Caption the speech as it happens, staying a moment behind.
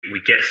we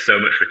get so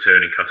much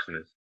returning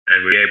customers,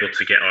 and we're able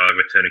to get our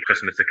returning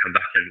customers to come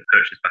back and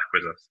purchase back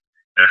with us.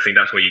 And I think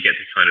that's where you get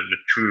the kind of the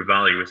true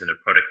value within a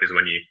product, is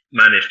when you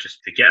manage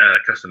to get a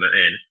customer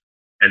in,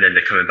 and then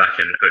they're coming back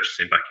and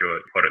purchasing back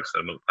your products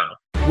a month out.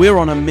 We're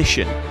on a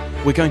mission.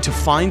 We're going to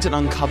find and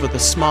uncover the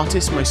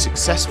smartest, most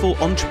successful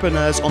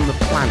entrepreneurs on the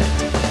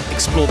planet,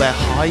 explore their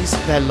highs,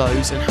 their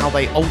lows, and how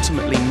they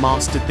ultimately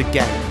mastered the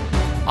game.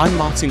 I'm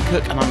Martin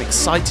Cook, and I'm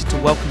excited to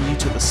welcome you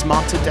to the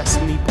Smarter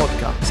Destiny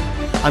podcast.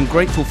 I'm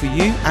grateful for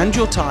you and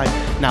your time.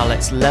 Now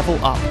let's level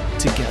up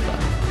together.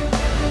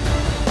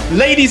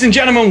 Ladies and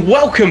gentlemen,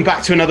 welcome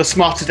back to another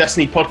Smarter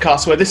Destiny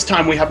podcast, where this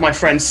time we have my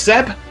friend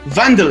Seb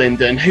van der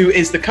Linden, who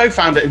is the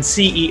co-founder and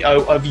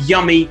CEO of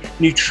Yummy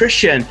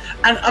Nutrition,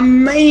 an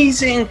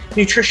amazing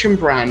nutrition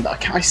brand.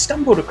 I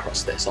stumbled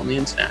across this on the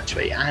internet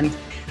actually, and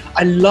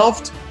I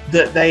loved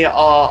that they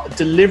are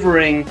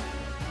delivering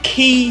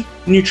key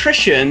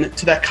nutrition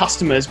to their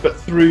customers, but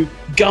through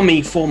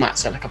gummy formats,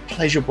 so like a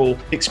pleasurable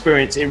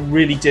experience. It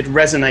really did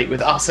resonate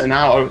with us and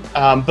our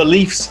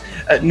beliefs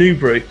at New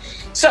Brew.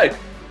 So,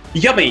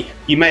 Yummy,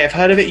 you may have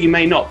heard of it, you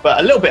may not, but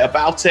a little bit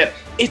about it.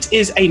 It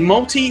is a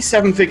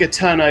multi-seven-figure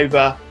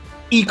turnover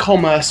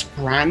e-commerce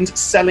brand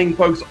selling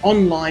both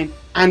online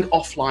and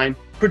offline,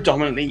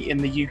 predominantly in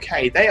the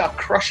UK. They are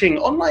crushing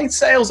online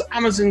sales,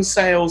 Amazon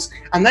sales,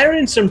 and they're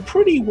in some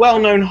pretty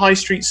well-known high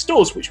street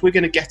stores, which we're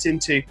going to get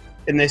into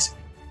in this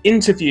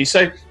interview.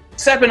 So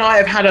Seb and I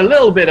have had a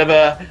little bit of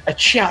a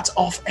chat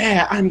off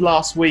air and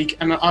last week,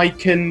 and I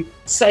can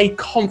say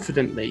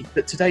confidently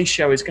that today's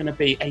show is going to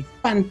be a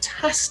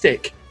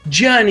fantastic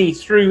journey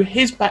through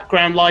his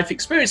background, life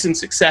experience and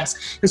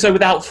success. And so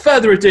without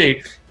further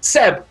ado,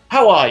 Seb,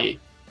 how are you?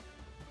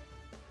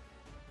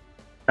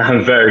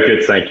 I'm very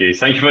good, thank you.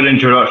 Thank you for the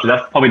introduction.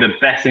 That's probably the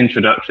best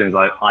introductions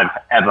I've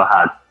ever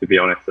had, to be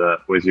honest,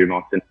 with you,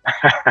 Martin.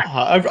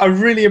 I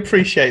really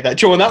appreciate that.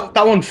 John,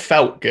 that one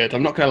felt good.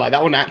 I'm not going to lie,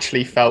 that one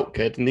actually felt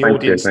good. And the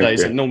audience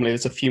knows that normally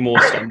there's a few more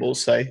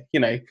stumbles. So,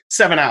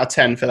 7 out of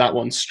 10 for that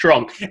one.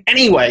 Strong.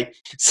 Anyway,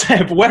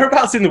 Seb,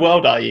 whereabouts in the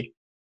world are you?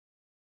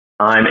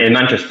 I'm in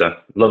Manchester,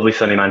 lovely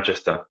sunny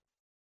Manchester.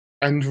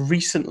 And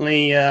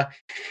recently,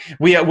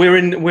 we're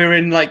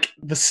in like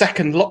the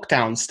second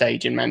lockdown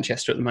stage in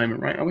Manchester at the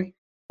moment, right? Are we?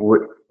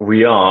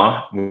 We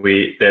are.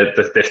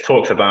 There's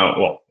talks about,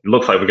 well, it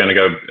looks like we're going to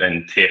go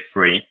in tier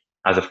 3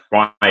 as of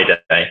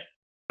Friday,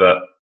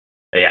 but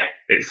yeah,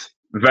 it's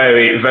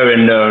very, very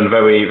unknown,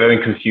 very,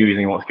 very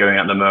confusing what's going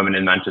on at the moment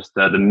in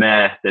Manchester. The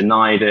mayor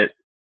denied it.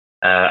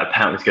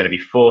 Apparently, it's going to be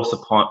forced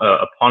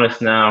upon us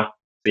now.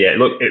 So yeah,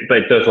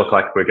 it does look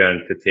like we're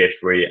going to tier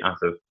 3 as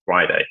of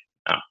Friday.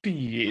 Oh.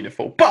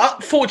 Beautiful.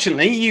 But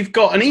fortunately, you've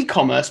got an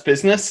e-commerce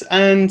business,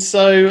 and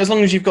so as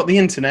long as you've got the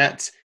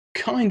internet,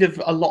 kind of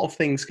a lot of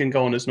things can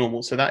go on as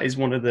normal. So that is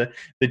one of the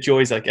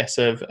joys, I guess,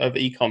 of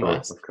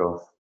e-commerce. Of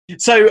course.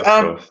 So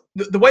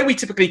the way we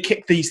typically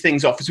kick these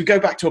things off is we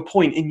go back to a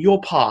point in your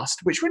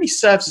past, which really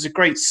serves as a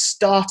great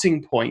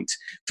starting point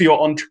for your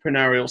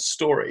entrepreneurial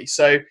story.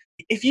 So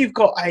if you've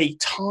got a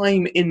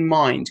time in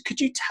mind, could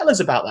you tell us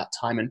about that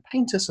time and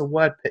paint us a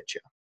word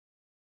picture?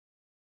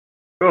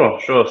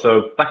 Sure.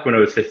 So back when I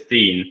was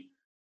 15,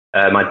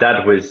 my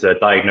dad was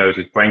diagnosed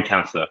with brain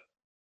cancer,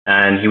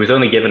 and he was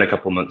only given a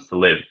couple months to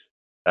live.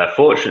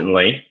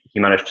 Fortunately, he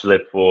managed to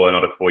live for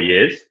another 4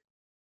 years.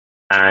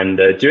 And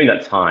during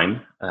that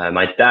time,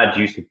 my dad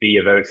used to be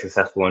a very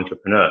successful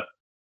entrepreneur.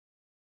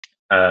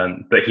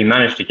 But he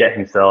managed to get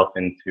himself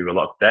into a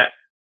lot of debt.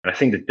 And I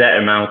think the debt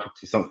amounted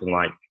to something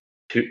like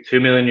 2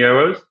 million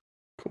euros.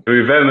 So we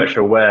were very much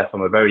aware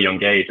from a very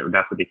young age that we'd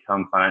have to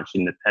become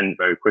financially independent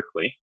very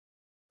quickly.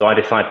 So I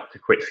decided to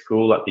quit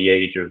school at the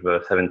age of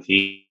 17.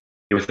 He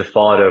was the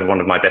father of one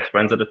of my best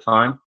friends at the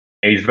time.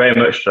 And he's very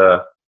much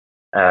a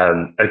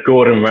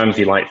Gordon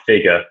Ramsay-like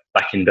figure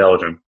back in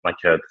Belgium, like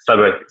a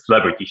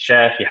celebrity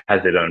chef. He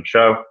has his own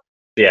show.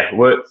 So yeah,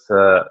 worked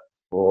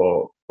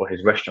for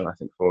his restaurant, I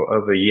think, for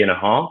over a year and a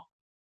half,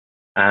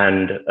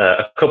 and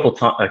a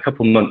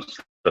couple months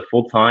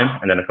full time,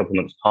 and then a couple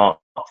months part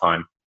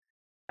time.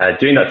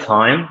 During that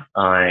time,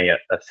 I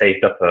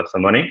saved up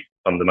some money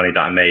from the money that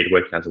I made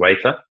working as a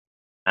waiter.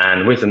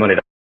 And with the money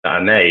that I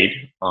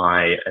made,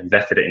 I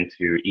invested it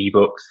into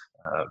ebooks,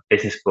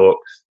 business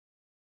books,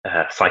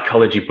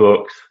 psychology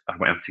books. I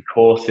went up to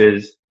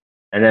courses,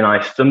 and then I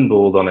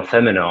stumbled on a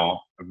seminar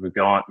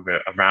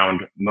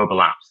around mobile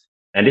apps.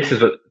 And this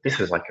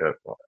was like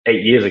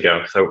 8 years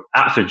ago. So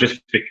apps are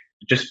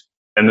just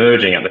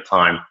emerging at the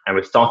time, and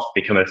we started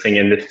to become a thing.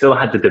 And they still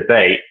had the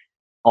debate: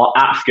 are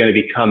apps going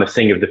to become a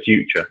thing of the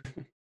future?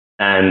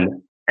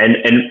 And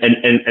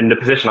the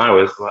position I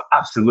was, well,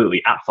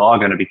 absolutely, apps are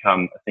going to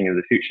become a thing of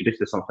the future.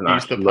 This is something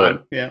that I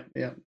learned.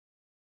 Yeah,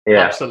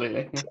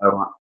 absolutely.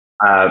 So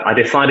I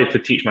decided to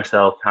teach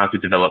myself how to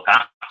develop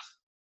apps,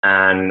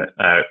 and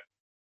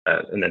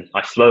then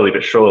I slowly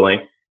but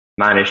surely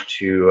managed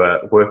to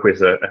work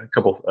with a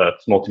couple of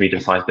small to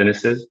medium-sized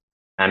businesses.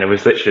 And it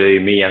was literally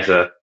me as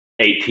a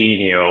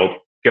 18-year-old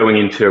going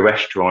into a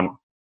restaurant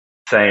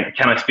saying,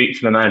 "Can I speak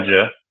to the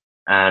manager?"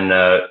 and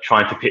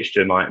trying to pitch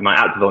to my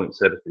app development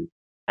services.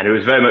 And it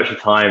was very much a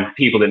time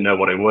people didn't know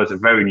what it was, it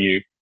was very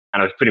new.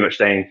 And I was pretty much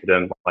saying to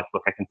them, like,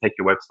 look, I can take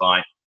your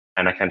website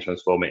and I can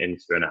transform it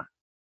into an app.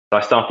 So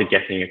I started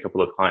getting a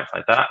couple of clients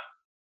like that.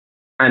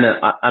 And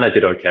I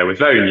did okay. I was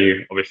very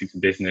new, obviously, to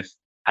business,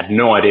 had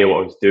no idea what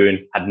I was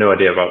doing, had no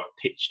idea about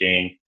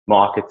pitching,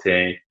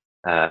 marketing,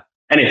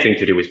 anything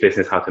to do with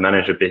business, how to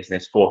manage a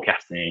business,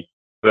 forecasting.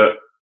 But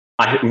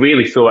I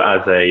really saw it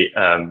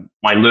as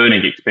my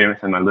learning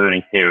experience and my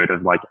learning period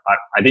of like,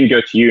 I didn't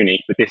go to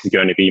uni, but this is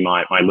going to be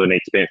my learning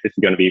experience. This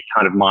is going to be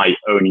kind of my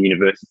own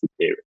university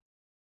period.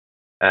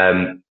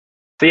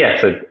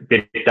 So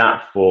did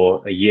that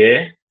for a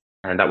year,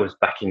 and that was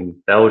back in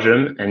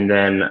Belgium. And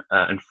then,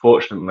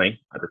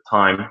 unfortunately, at the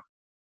time,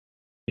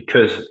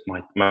 because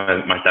my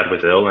dad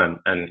was ill and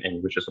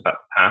was just about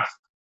to pass,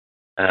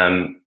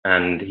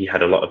 and he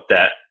had a lot of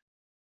debt,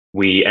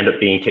 we ended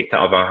up being kicked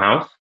out of our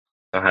house.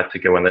 So I had to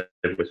go and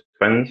live with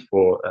friends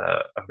for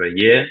over a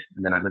year,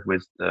 and then I lived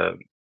with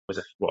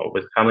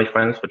family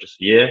friends for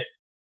just a year.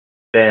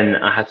 Then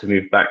I had to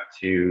move back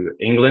to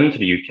England, to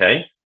the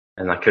UK,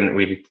 and I couldn't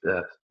really.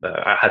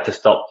 I had to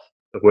stop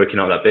working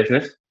on that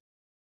business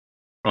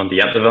on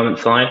the app development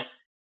side,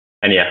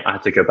 and yeah, I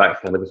had to go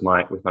back and live with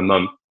my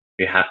mum,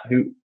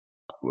 who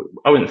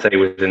I wouldn't say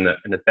was in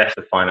the best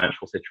of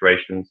financial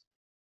situations.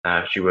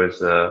 She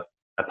was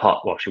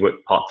she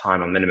worked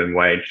part-time on minimum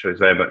wage. So it was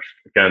very much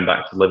going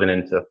back to living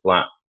into a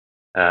flat,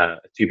 a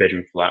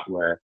 2-bedroom flat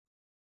where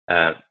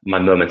my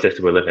mum and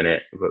sister were living in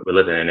it,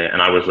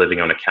 and I was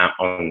living on the couch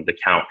on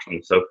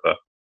the sofa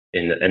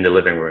in the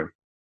living room.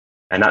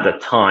 And at the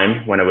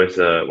time, when I moved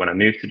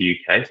to the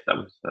UK, so that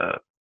was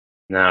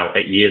now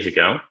 8 years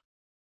ago,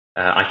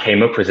 I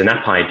came up with an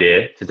app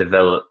idea to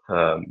develop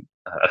a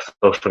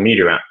social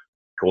media app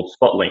called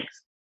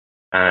Spotlinks,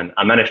 and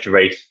I managed to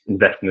raise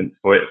investment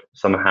for it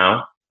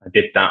somehow. I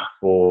did that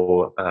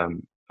for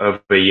over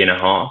a year and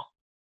a half.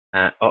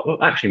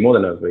 Actually, more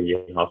than over a year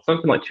and a half,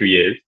 something like 2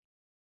 years.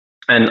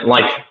 And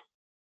like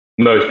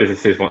most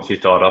businesses, once you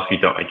start off, you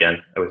don't.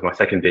 Again, it was my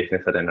second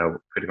business. I didn't know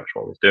pretty much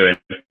what I was doing,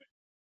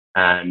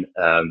 and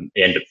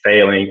it ended up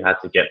failing. I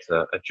had to get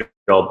a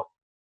job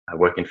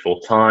working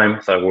full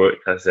time. So I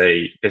worked as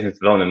a business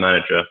development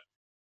manager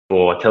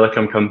for a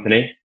telecom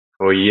company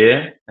for a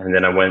year, and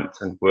then I went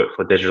and worked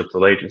for a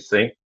digital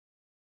agency.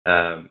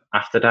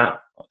 After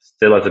that,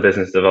 still as a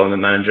business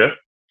development manager.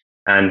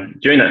 And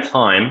during that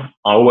time,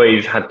 I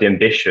always had the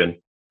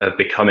ambition of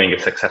becoming a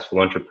successful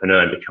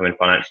entrepreneur and becoming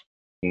financially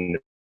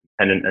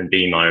independent and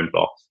being my own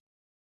boss.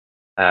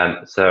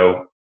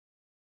 So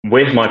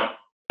with my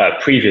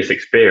previous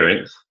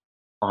experience,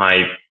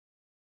 I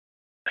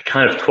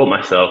kind of taught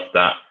myself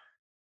that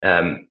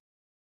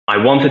I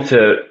wanted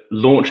to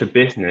launch a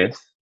business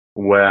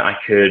where I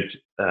could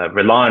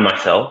rely on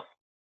myself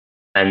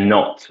and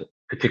not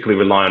particularly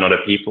rely on other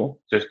people,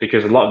 just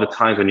because a lot of the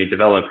times when you're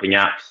developing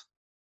apps,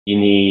 you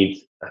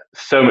need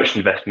so much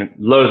investment,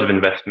 loads of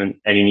investment,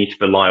 and you need to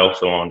rely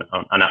also on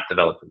app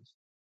developers.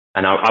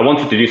 And I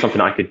wanted to do something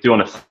I could do on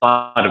the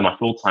side of my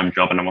full-time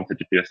job, and I wanted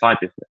to do a side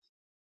business.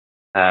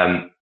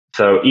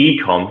 So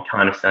e-com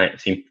kind of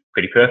seemed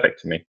pretty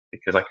perfect to me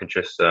because I could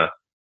just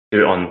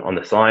do it on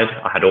the side.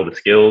 I had all the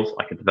skills.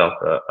 I could develop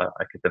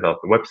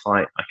a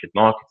website. I could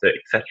market it,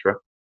 etc.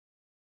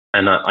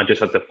 And I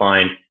just had to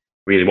find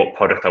really what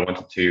product I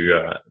wanted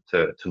to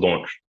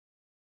launch.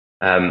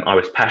 I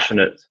was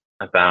passionate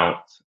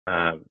about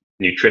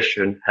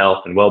nutrition,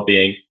 health, and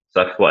well-being,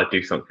 so I thought I'd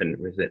do something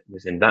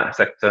within that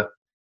sector.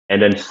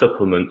 And then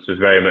supplements was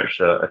very much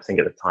a thing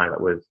at the time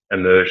that was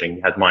emerging.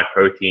 You had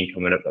MyProtein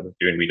coming up that was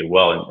doing really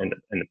well in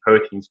the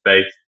protein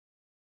space.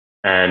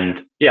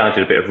 And yeah, I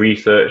did a bit of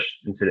research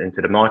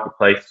into the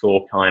marketplace,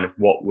 saw kind of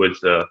what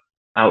was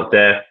out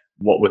there,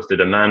 what was the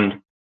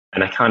demand,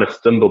 and I kind of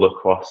stumbled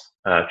across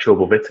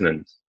chewable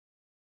vitamins.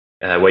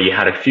 Where you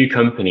had a few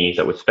companies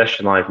that would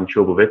specialize in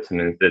chewable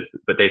vitamins,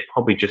 but they'd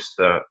probably just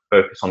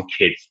focus on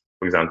kids,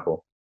 for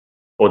example,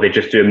 or they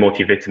just do a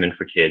multivitamin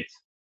for kids,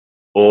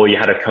 or you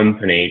had a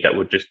company that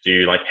would just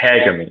do like hair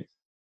gummies.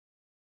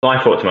 So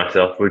I thought to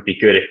myself, it would be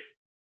good if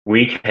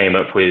we came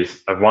up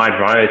with a wide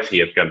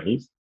variety of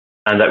gummies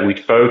and that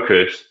we'd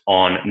focus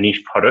on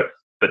niche products,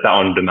 but that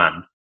on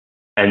demand,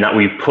 and that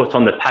we put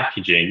on the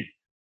packaging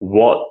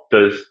what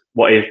is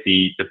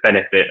the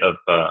benefit of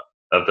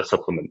the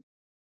supplement.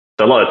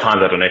 So a lot of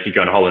times, I don't know, if you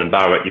go on Holland &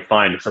 Barrett, you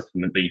find a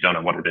supplement that you don't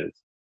know what it is.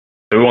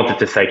 So we wanted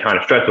to say kind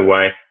of straight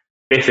away,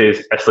 this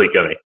is a sleep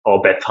gummy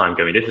or bedtime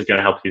gummy. This is going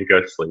to help you to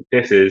go to sleep.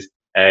 This is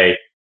a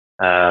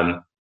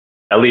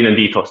lean and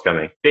detox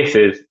gummy. This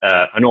is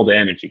an all-day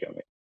energy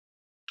gummy.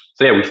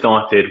 So yeah, we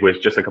started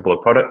with just a couple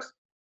of products.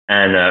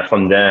 And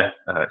from there,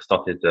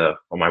 started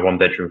on my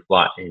 1-bedroom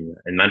flat in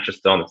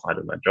Manchester on the side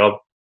of my job.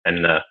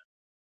 And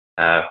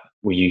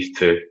we used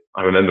to,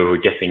 I remember we were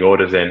getting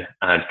orders in,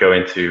 and I'd go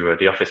into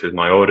the office with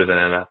my orders, and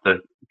then I'd have to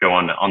go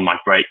on my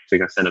break to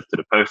go send them to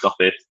the post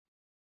office.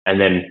 And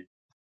then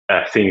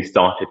things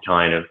started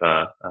kind of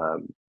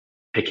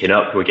picking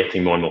up. We're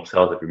getting more and more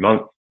sales every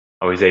month.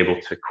 I was able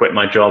to quit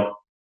my job,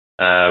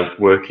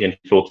 working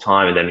full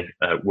time, and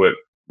then work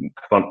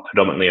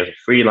predominantly as a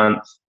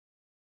freelance.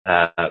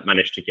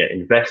 managed to get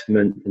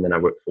investment, and then I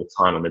worked full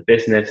time on the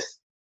business.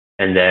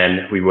 And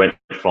then we went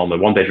from a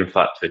 1-bedroom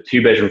flat to a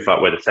 2-bedroom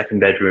flat, where the second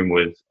bedroom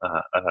was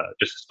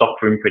just a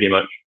stock room, pretty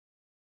much.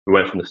 We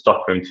went from the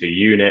stock room to a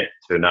unit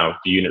to now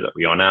the unit that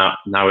we are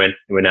now in.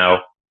 We're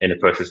now in the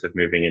process of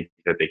moving into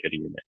a bigger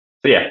unit.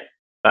 So yeah,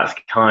 that's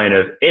kind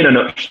of, in a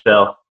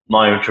nutshell,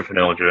 my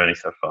entrepreneurial journey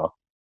so far.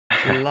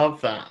 I love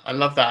that. I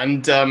love that.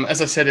 And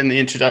as I said in the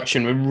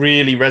introduction, we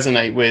really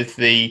resonate with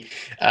the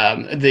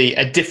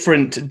a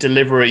different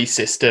delivery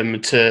system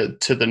to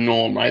the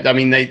norm, right? I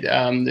mean,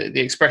 the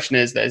expression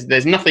is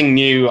there's nothing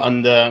new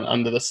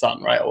under the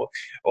sun, right,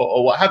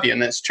 or what have you,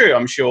 and that's true.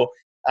 I'm sure.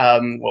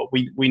 What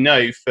we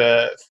know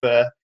for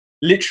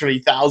literally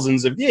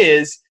thousands of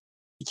years,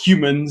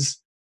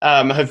 humans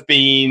have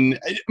been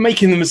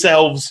making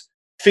themselves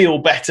feel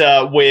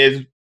better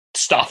with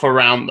stuff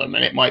around them,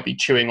 and it might be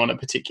chewing on a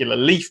particular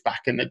leaf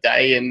back in the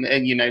day, and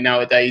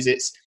nowadays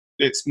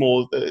it's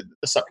more the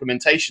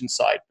supplementation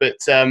side, but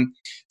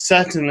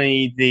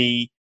certainly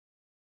the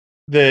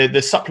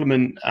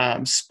supplement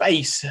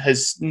space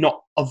has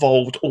not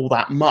evolved all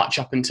that much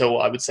up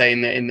until, I would say,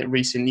 in the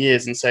recent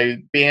years. And so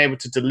being able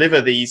to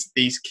deliver these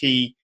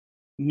key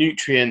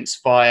nutrients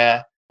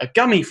via a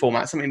gummy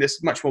format, something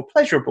that's much more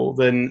pleasurable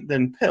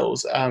than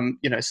pills,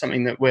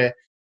 something that we're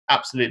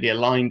absolutely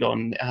aligned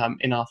on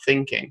in our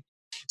thinking.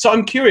 So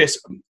I'm curious.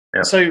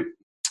 Yeah. So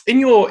in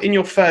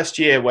your first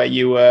year, where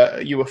you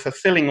were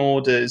fulfilling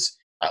orders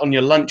on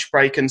your lunch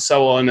break and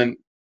so on, and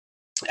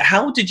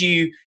how did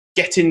you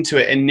get into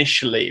it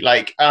initially?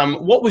 Like,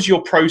 what was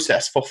your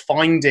process for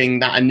finding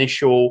that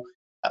initial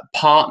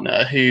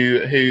partner, who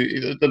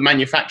the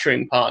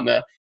manufacturing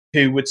partner,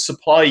 who would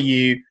supply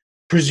you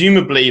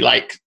presumably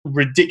like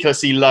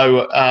ridiculously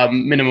low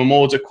minimum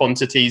order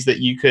quantities that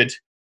you could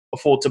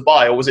afford to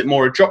buy? Or was it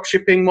more a drop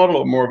shipping model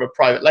or more of a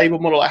private label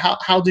model? Like,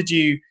 how did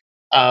you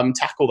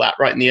tackle that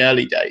right in the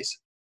early days?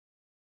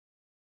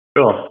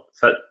 Sure.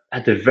 So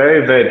at the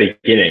very, very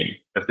beginning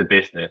of the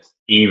business,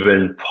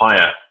 even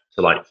prior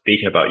to like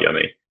speaking about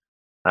Yummy,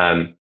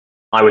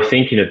 I was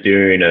thinking of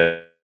doing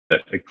a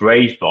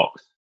Graze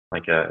box,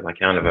 like a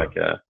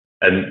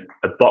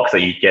box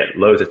that you get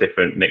loads of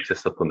different mix of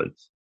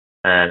supplements.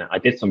 And I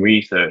did some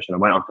research, and I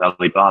went onto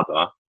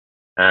Alibaba,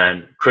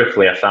 and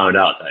quickly I found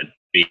out that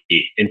it'd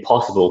be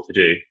impossible to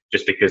do,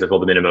 just because of all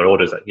the minimum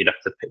orders that you'd have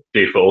to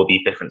do for all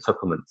these different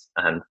supplements.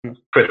 And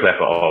quickly I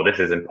thought, oh, this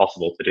is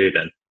impossible to do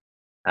then,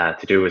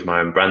 to do with my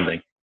own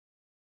branding.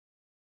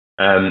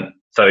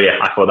 So yeah,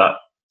 I thought that,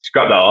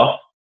 scrap that off.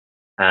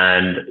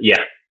 And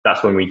yeah,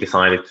 that's when we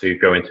decided to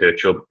go into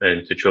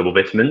chewable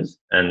vitamins,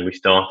 and we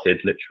started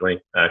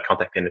literally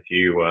contacting a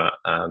few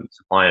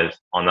suppliers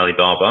on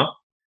Alibaba.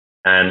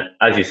 And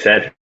as you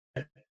said,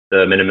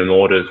 the minimum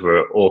orders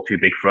were all too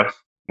big for us.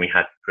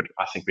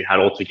 I think we had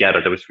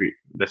altogether,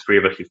 the three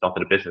of us who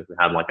started a business, we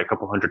had like a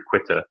couple hundred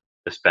quid to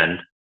spend,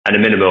 and the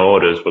minimum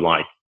orders were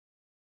like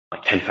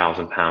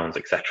 £10,000,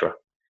 etc.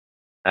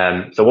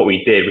 So what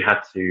we did, we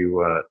had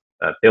to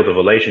build a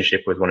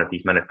relationship with one of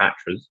these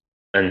manufacturers.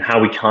 And how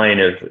we kind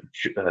of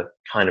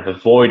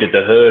avoided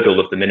the hurdle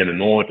of the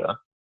minimum order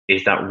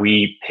is that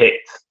we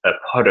picked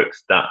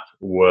products that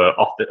were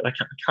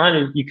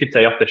you could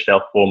say off the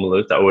shelf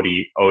formulas that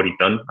already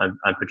done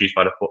and produced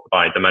by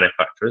the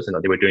manufacturers, and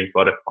that they were doing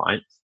for other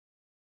clients.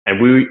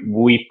 And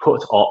we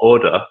put our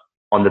order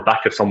on the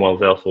back of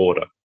someone else's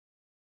order.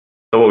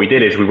 So what we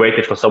did is we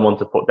waited for someone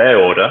to put their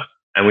order,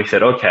 and we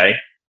said, okay,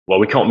 well,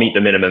 we can't meet the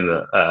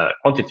minimum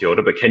quantity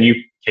order, but can you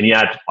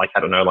add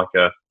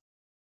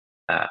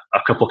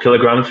a couple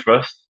kilograms for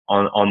us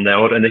on their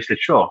order? And they said,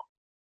 sure.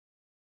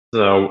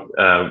 So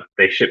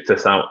they shipped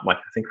us out, I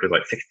think it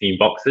was 16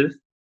 boxes.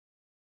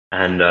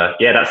 And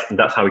yeah,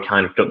 that's how we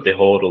kind of got the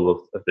hurdle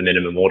of the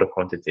minimum order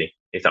quantity,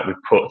 is that we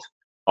put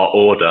our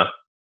order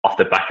off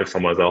the back of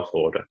someone else's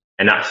order.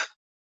 And that's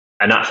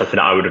something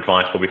that I would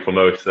advise probably for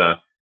most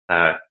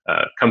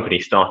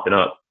companies starting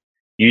up.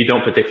 You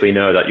don't particularly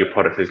know that your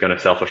product is going to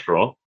sell for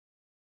straw.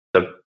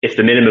 So if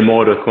the minimum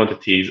order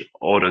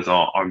orders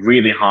are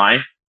really high,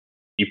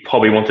 you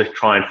probably want to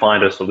try and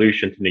find a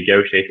solution to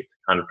negotiate it to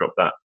kind of drop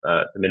that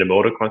the minimum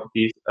order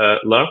quantities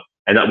low.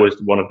 And that was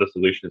one of the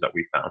solutions that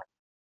we found.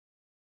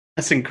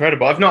 That's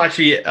incredible. I've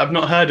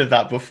not heard of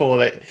that before.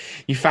 That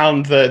you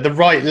found the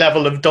right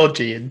level of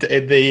dodgy in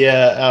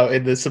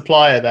the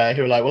supplier there,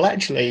 who were like, well,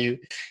 actually,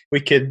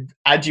 we could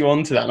add you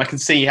onto that. And I can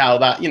see how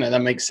that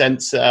that makes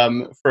sense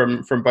from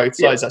both sides.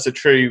 Yeah. That's a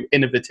true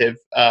innovative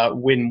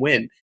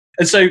win-win.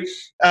 And so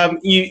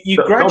you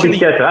gradually. Don't be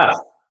scared to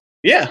ask.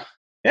 Yeah.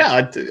 Yeah,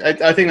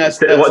 I think that's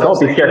don't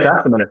be scared to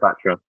ask the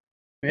manufacturer.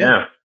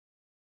 Yeah.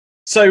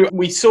 So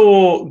we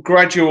saw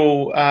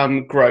gradual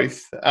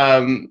growth.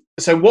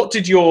 So what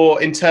did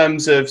in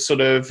terms of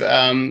sort of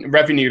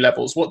revenue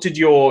levels, what did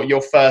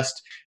your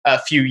first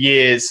few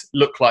years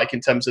look like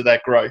in terms of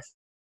their growth?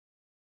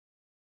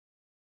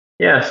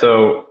 Yeah,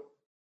 so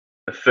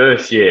the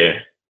first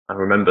year, I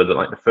remember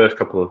that the first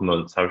couple of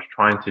months, I was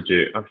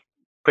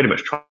pretty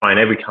much trying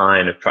every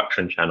kind of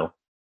traction channel.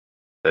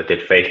 So I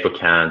did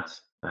Facebook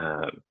ads,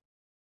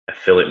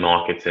 affiliate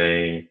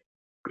marketing,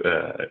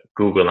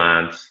 Google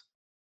Ads,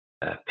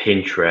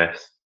 Pinterest.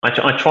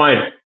 I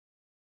tried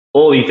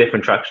all these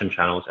different traction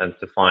channels and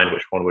to find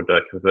which one would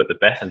convert the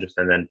best,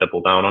 and then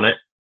double down on it.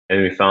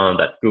 And we found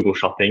that Google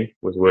Shopping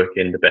was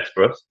working the best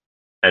for us,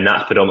 and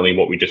that's predominantly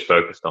what we just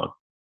focused on.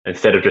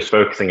 Instead of just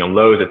focusing on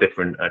loads of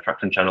different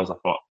traction channels, I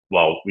thought,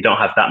 well, we don't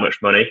have that much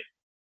money,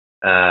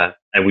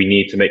 and we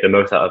need to make the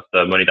most out of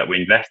the money that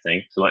we're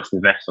investing. So let's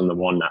invest on the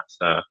one that's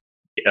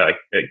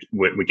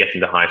we're getting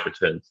the highest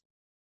returns.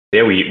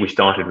 There we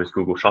started with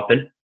Google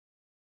Shopping,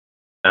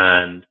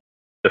 and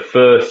the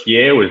first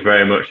year was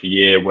very much a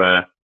year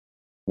where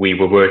we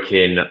were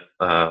working,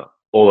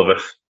 all of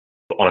us,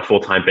 on a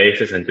full-time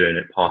basis and doing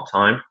it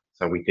part-time.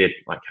 So we did,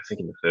 like, I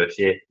think in the first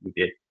year we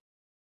did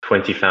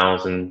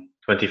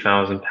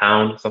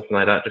 £20,000, something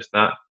like that, just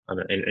that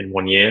in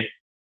 1 year.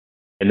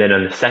 And then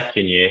in the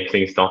second year,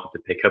 things started to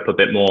pick up a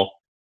bit more.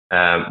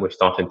 We're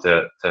starting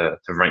to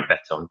rank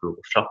better on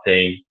Google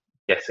Shopping,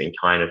 getting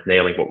kind of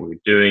nailing what we were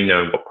doing,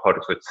 knowing what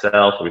products would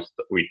sell. So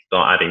we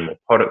start adding more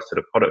products to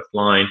the product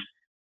line.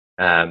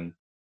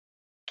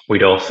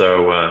 We'd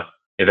also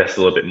invest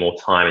a little bit more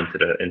time into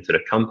the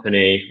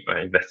company,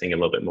 investing a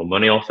little bit more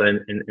money also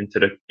into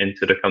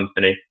the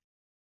company.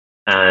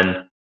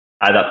 And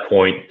at that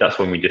point, that's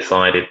when we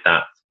decided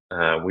that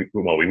we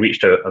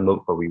reached a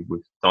month where we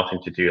were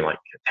starting to do like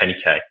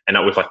 10K, and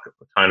that was like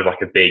kind of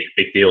like a big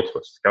deal to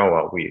us. Oh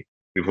well, we've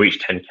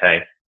reached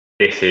 10K.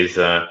 This is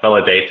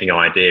validating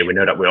our idea. We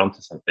know that we're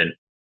onto something.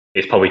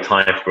 It's probably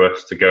time for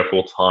us to go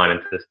full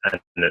time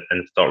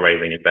and start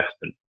raising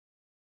investment.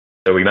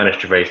 So we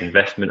managed to raise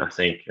investment. I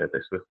think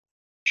this was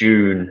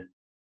June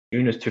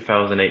of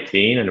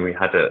 2018, and we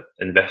had an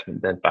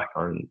investment then back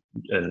in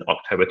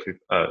October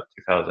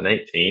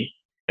 2018,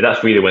 and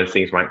that's really when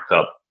things ranked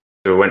up.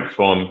 So we went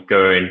from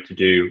going to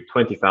do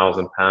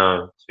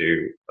 £20,000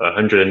 to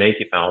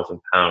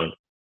 £180,000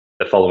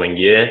 the following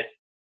year.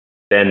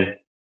 Then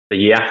the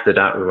year after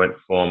that, we went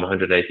from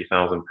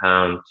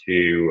 £180,000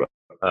 to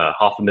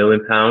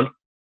 £500,000,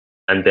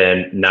 and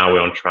then now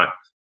we're on track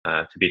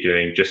to be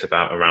doing just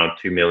about around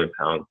 £2 million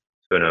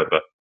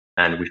turnover,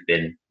 and we've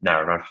been now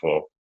around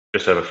for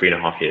just over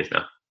 3.5 years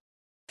now.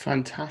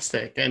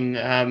 Fantastic. And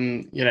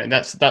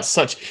that's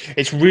such,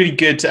 it's really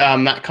good,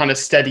 that kind of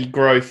steady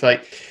growth.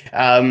 Like,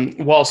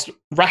 whilst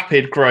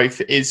rapid growth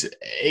is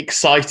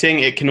exciting,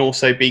 it can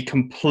also be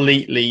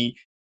completely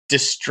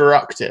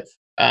destructive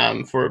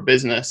for a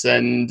business.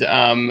 And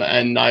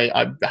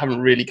I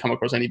haven't really come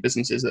across any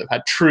businesses that have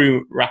had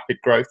true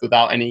rapid growth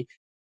without any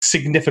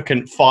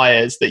significant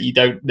fires that you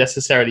don't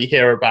necessarily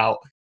hear about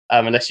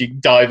unless you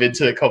dive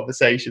into the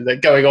conversation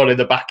that going on in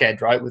the back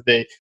end, right, with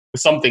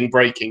something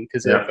breaking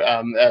because of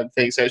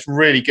things. So it's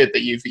really good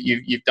that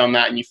you've done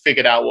that and you've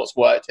figured out what's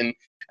worked, and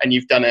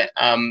you've done it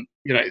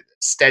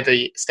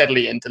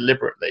steadily and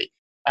deliberately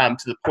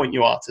to the point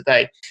you are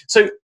today.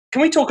 So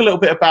can we talk a little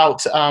bit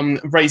about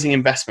raising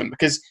investment?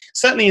 Because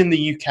certainly in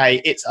the UK,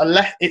 it's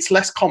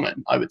less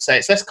common. I would say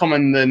it's less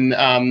common than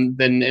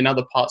in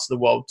other parts of the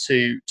world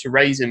to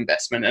raise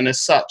investment, and as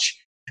such,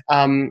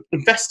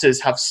 investors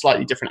have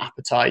slightly different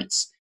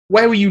appetites.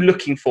 Where were you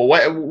looking for?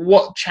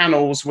 What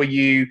channels were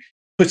you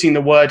putting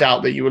the word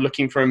out that you were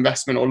looking for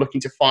investment or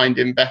looking to find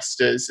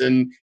investors,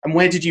 and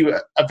where did you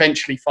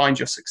eventually find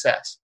your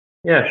success?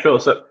 Yeah, sure.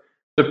 So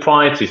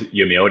prior to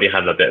Yumi, I already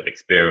had a bit of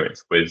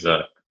experience with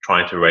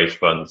trying to raise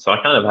funds. So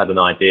I kind of had an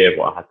idea of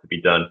what had to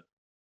be done.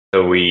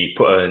 So we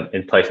put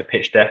in place a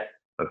pitch deck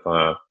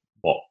of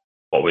what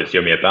was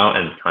Yumi about,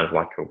 and kind of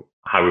like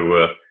how we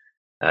were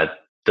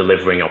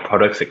delivering our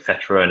products,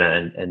 etc.,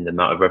 and the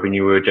amount of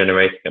revenue we were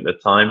generating at the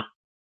time.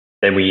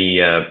 Then we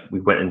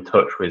went in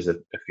touch with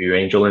a few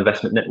angel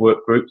investment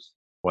network groups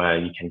where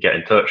you can get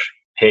in touch,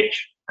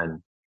 pitch,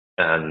 and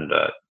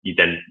you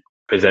then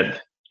present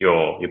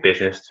your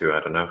business to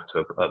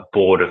a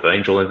board of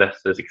angel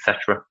investors,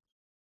 etc.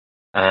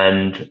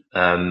 And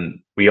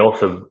we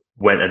also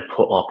went and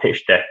put our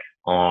pitch deck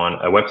on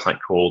a website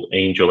called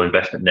Angel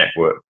Investment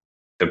Network.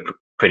 So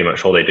pretty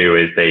much all they do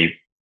is they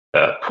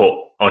put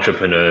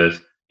entrepreneurs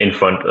in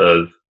front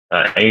of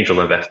angel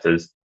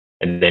investors,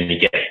 and then you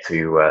get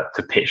to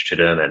pitch to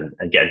them and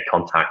get in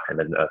contact and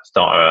then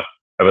start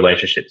a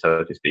relationship,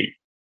 so to speak.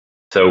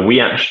 So we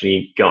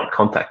actually got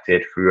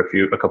contacted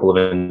through a couple of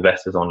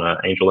investors on an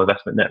Angel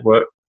Investment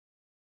Network,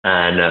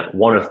 and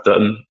one of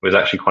them was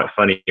actually quite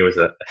funny. It was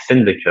a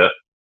syndicate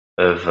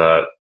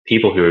of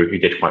people who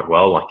did quite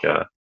well, like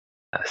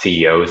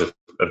CEOs of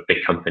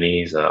big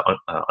companies,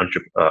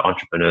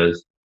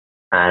 entrepreneurs,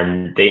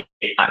 and they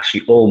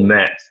actually all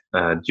met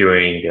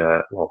during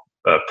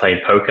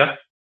playing poker.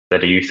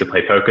 They used to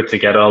play poker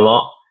together a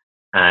lot,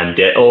 and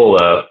they're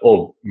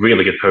all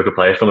really good poker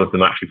players. Some of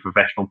them actually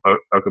professional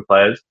poker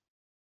players.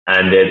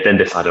 And they then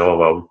decided, oh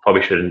well, we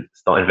probably shouldn't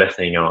start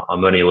investing our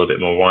money a little bit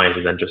more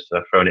wisely than just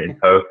throwing it in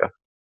poker.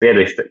 So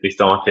yeah, they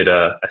started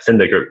a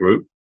syndicate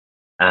group,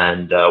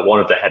 and one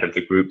of the head of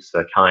the groups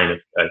kind of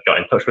got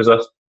in touch with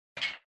us,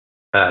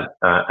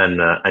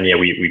 and yeah,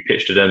 we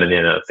pitched to them, and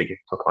then I think it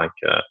took like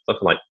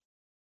something like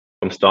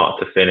from start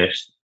to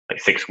finish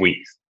like 6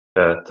 weeks.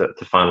 to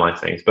finalize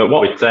things. But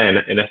what we'd say,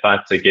 and if I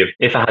had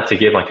to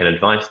give like an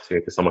advice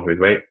to someone who's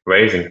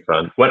raising a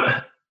fund, when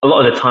a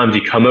lot of the times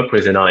you come up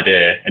with an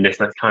idea, and there's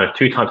kind of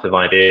two types of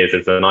ideas.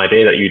 There's an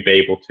idea that you'd be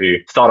able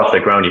to start off the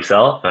ground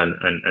yourself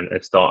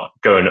and start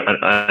going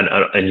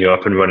and you're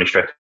up and running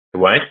straight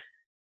away.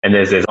 And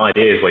there's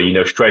ideas where you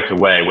know straight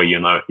away where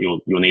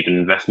you'll need an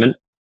investment.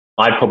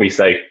 I'd probably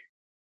say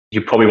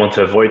you probably want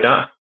to avoid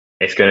that.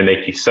 It's going to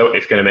be so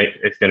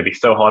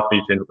hard for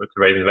you to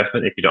raise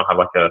investment if you don't have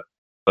like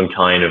some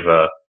kind of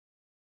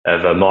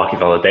a market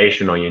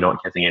validation, or you're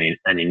not getting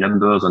any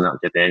numbers, or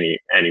not getting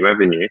any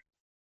revenue.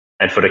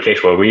 And for the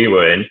case where we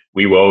were in,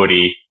 we were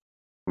already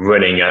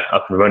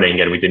up and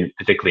running, and we didn't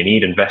particularly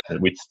need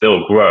investment. We'd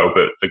still grow,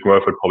 but the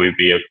growth would probably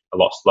be a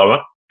lot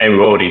slower. And we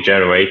were already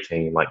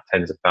generating like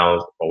tens of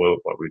thousands, or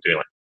what we were doing,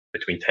 like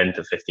between 10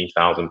 to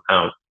 15,000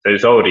 pounds. So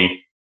it's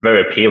already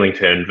very appealing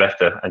to an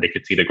investor, and they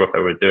could see the growth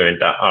that we're doing.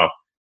 That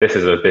this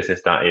is a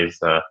business that is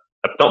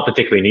not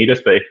particularly need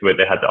us, but if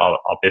they had our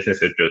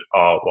business,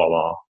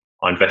 our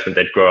investment,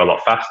 they'd grow a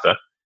lot faster,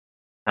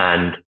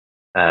 and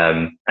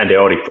they're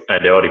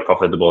already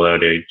profitable, they're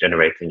already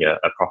generating a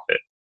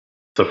profit.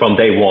 So from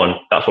day one,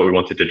 that's what we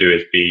wanted to do,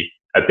 is be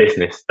a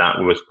business that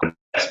was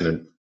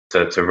investment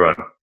to run.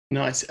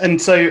 Nice. And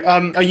so,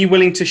 are you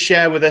willing to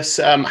share with us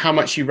how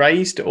much you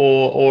raised,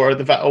 or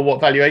what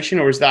valuation,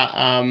 or is that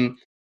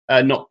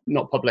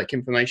not public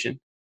information?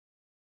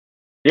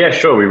 Yeah,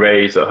 sure. We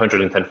raised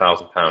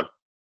 £110,000.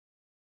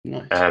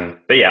 Nice.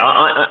 But yeah,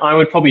 I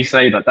would probably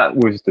say that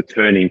was the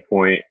turning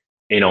point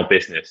in our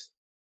business.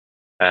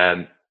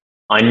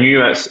 I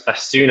knew as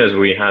soon as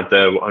we had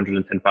the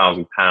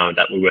 £110,000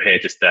 that we were here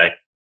to stay,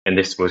 and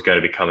this was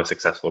going to become a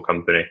successful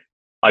company.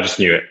 I just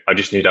knew it. I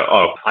just knew that,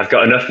 I've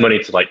got enough money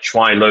to like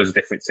try loads of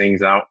different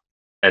things out,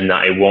 and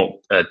that it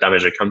won't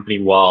damage the company.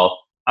 While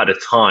at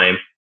the time,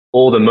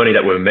 all the money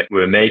that we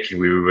were making,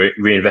 we were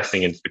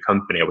reinvesting into the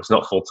company. It was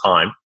not full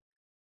time.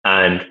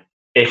 And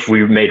if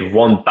we made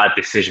one bad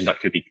decision, that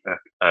could be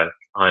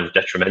kind of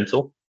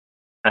detrimental.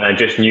 And I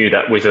just knew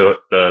that with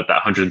that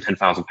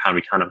 £110,000,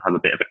 we kind of had a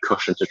bit of a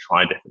cushion to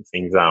try different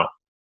things out.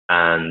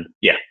 And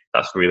yeah,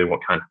 that's really what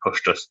kind of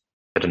pushed us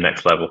to the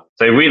next level.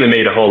 So it really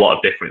made a whole lot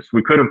of difference.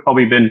 We could have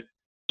probably been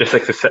just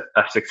as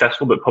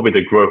successful, but probably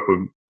the growth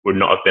would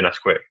not have been as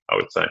quick, I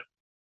would say.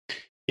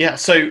 Yeah,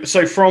 so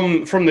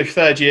from the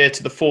third year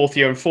to the fourth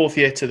year, and fourth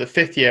year to the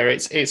fifth year,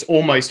 it's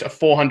almost a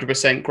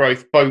 400%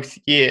 growth both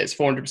years.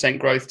 400%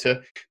 growth to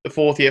the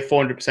fourth year,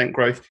 400%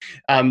 growth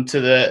to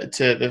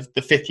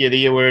the fifth year, the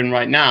year we're in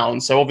right now.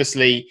 And so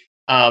obviously,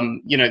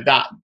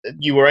 that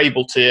you were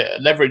able to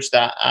leverage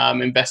that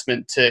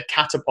investment to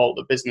catapult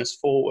the business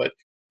forward.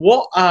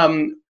 What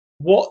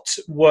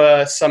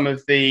were some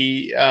of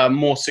the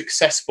more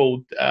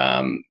successful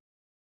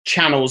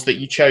channels that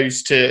you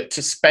chose to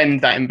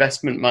spend that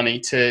investment money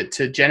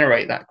to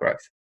generate that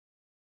growth?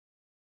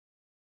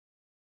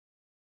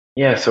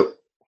 Yeah, so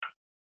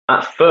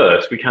at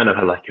first we kind of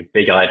had like a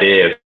big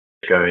idea of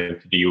going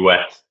to the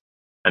US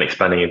and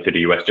expanding into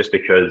the US, just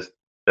because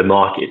the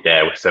market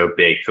there was so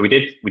big. So we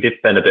did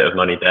spend a bit of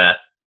money there.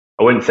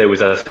 I wouldn't say it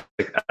was as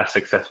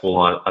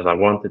successful as I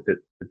wanted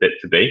it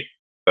to be,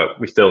 but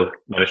we still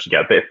managed to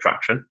get a bit of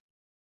traction.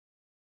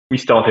 We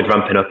started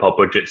ramping up our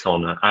budgets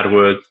on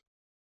AdWords.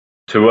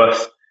 To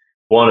us,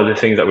 one of the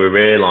things that we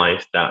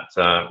realized that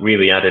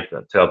really added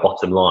to our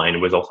bottom line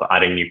was also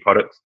adding new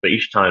products. So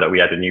each time that we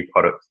added new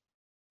products,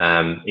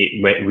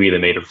 it really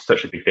made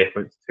such a big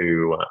difference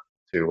to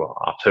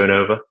our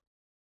turnover.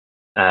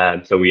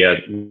 So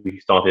we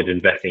started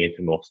investing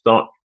into more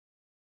stock.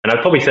 And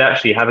I'd probably say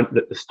actually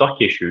the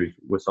stock issues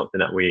was something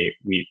that we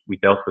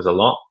dealt with a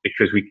lot,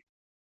 because with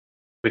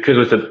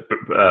the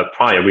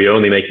prior, we were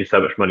only making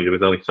so much money. There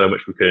was only so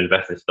much we could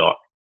invest in stock.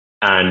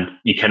 And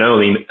you can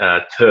only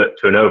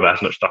turn over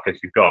as much stock as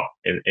you've got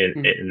in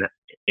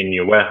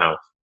your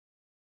warehouse.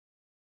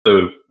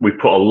 So we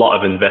put a lot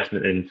of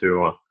investment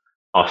into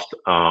our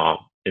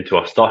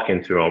stock,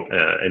 into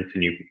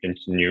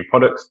new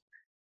products,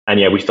 and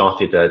yeah, we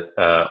started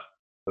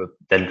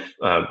then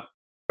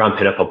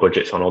ramping up our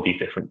budgets on all these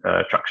different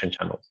traction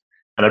channels.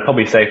 And I'd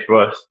probably say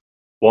for us,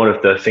 one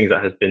of the things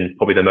that has been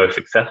probably the most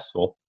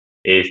successful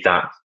is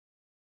that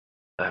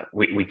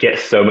we get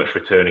so much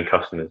returning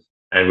customers.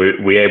 And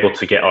we're able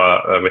to get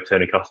our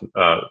returning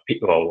our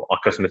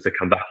customers to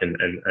come back and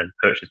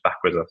purchase back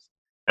with us.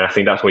 And I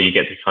think that's where you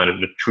get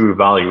the true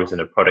value within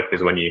a product,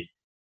 is when you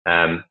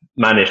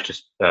manage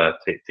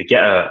to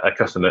get a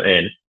customer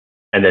in,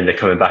 and then they're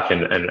coming back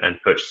and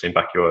purchasing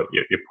back your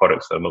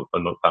products a month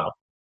out.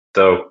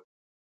 So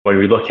when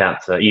we look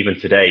at even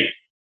today,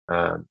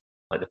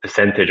 like the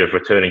percentage of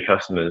returning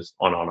customers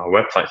on our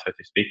website, so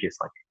to speak, it's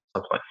like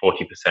something like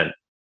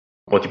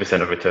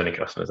 40% of returning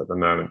customers at the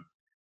moment.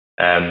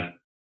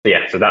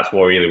 So that's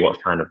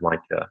what kind of like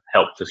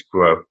helped us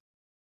grow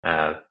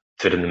to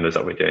the numbers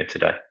that we're doing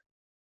today.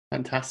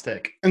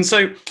 Fantastic. And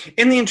so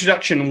in the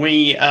introduction,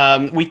 we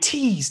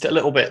teased a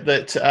little bit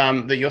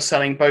that you're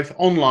selling both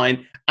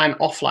online and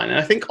offline. And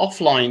I think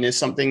offline is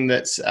something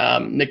that's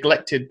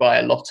neglected by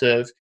a lot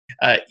of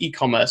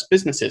e-commerce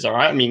businesses. All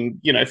right, I mean,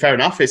 fair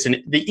enough.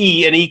 The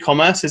E in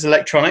e-commerce is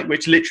electronic,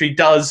 which literally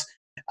does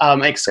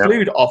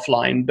exclude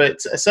offline.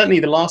 But certainly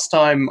the last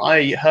time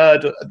I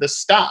heard the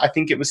stat, I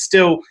think it was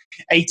still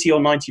 80 or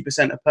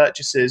 90% of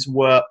purchases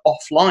were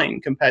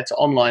offline compared to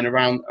online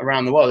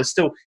around the world. There's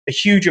still a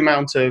huge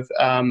amount of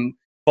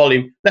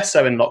volume, less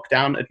so in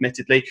lockdown,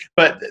 admittedly,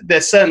 but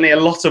there's certainly a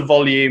lot of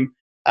volume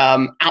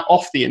out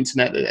off the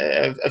internet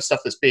of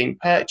stuff that's being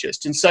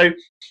purchased. And so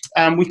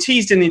we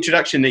teased in the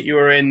introduction that you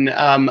were in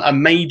a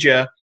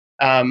major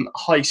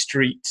high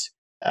street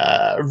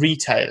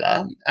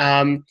retailer.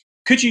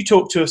 Could you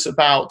talk to us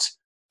about,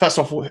 first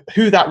off,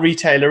 who that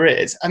retailer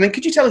is? And then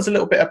could you tell us a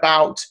little bit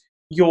about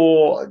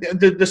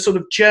the sort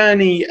of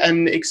journey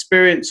and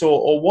experience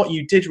or what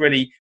you did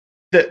really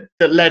that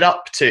led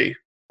up to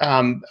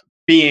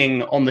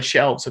being on the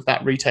shelves of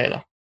that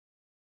retailer?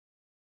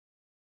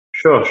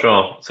 Sure.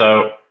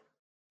 So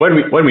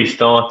when we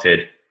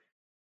started,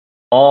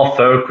 our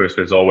focus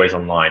was always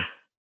online.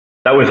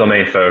 That was our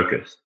main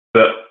focus.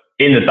 But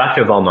in the back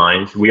of our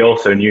minds, we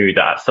also knew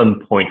that at some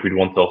point we'd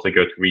want to also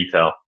go to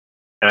retail.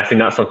 And I think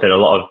that's something a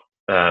lot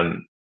of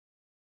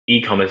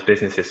e-commerce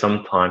businesses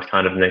sometimes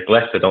kind of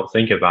neglect or don't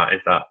think about,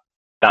 is that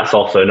that's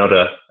also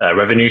another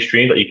revenue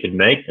stream that you could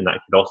make, and that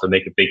could also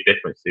make a big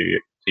difference to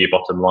your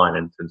bottom line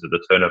in terms of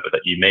the turnover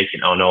that you make,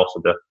 and also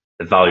the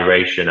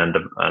valuation and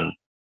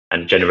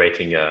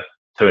generating a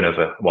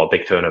turnover,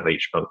 big turnover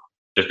each month,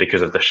 just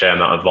because of the sheer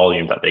amount of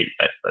volume that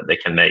they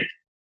can make.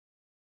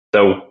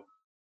 So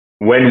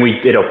when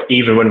we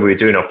were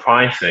doing our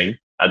pricing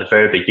at the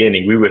very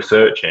beginning, we were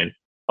searching,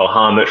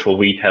 how much will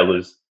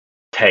retailers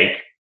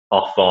take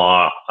off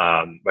our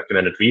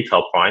recommended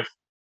retail price,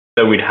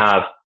 so we'd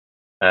have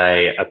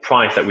a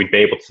price that we'd be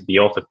able to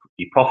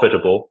be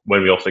profitable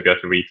when we also go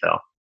to retail.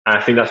 And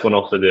I think that's one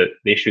also the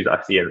issues that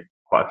I see in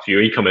quite a few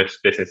e-commerce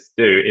businesses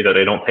do, is that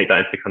they don't take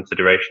that into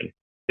consideration.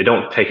 They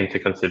don't take into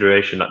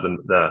consideration that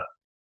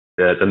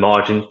the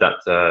margins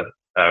that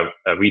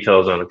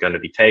retailers are going to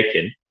be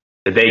taking,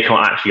 that they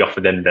can't actually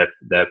offer them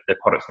their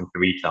products into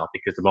retail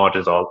because the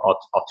margins are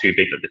too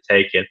big that they're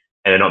taking,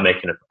 and they're not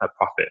making a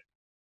profit.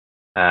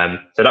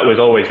 So that was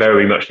always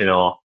very much in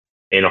our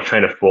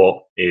train of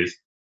thought, is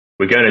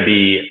we're going to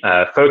be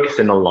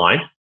focusing online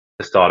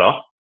to start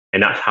off,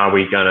 and that's how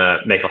we're going to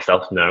make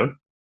ourselves known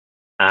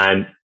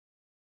and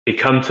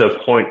become to a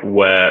point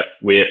where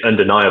we're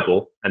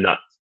undeniable, and that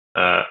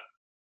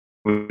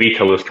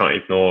retailers can't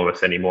ignore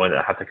us anymore, and they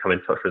have to come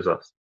in touch with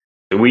us.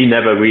 So we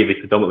never really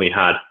predominantly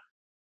had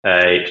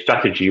a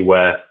strategy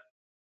where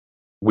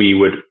we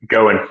would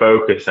go and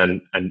focus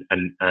and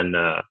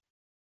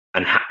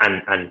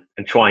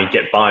try and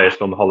get buyers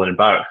from Holland &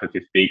 Barrett, so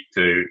to speak,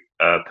 to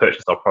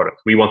purchase our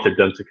products. We wanted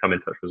them to come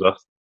in touch with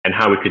us, and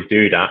how we could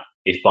do that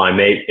is by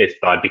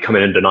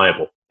becoming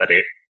undeniable. That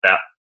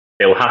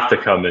they will have to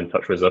come in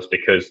touch with us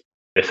because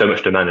there's so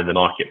much demand in the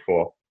market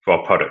for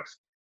our products.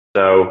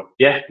 So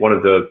yeah,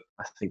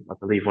 I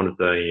believe one of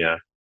the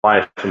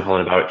buyers from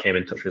Holland & Barrett came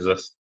in touch with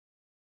us,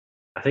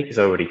 I think it's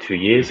already 2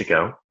 years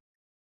ago,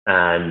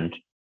 and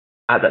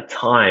at that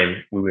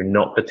time we were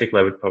not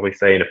particularly, I would probably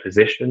say, in a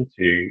position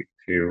to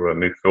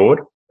move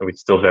forward. We're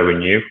still very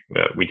new.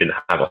 We didn't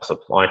have our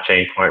supply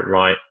chain quite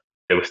right.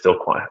 There was still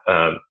quite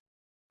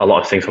a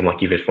lot of things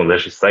even from a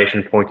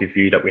legislation point of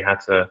view that we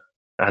had to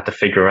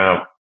figure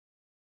out.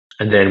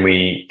 And then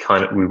we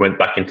went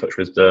back in touch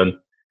with them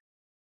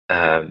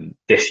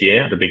this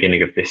year, at the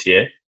beginning of this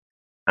year,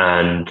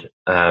 and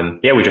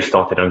we just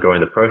started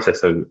ongoing the process.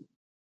 So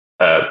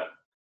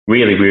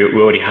really, we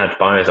already had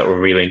buyers that were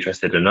really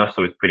interested in us.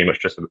 So it's pretty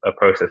much just a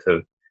process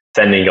of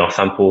sending our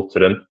sample to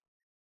them,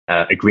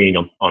 agreeing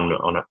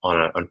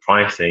on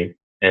pricing,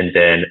 and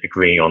then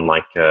agreeing on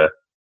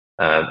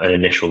an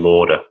initial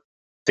order.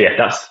 So yeah,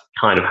 that's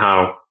kind of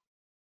how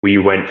we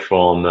went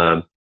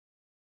from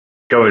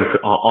going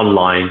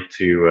online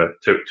to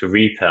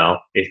retail.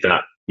 Is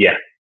that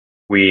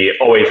we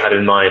always had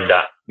in mind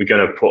that we're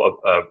going to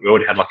we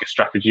already had a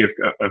strategy of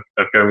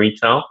going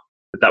retail,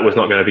 but that was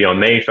not going to be our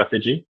main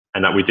strategy,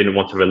 and that we didn't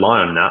want to rely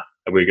on that.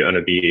 That we're going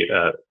to be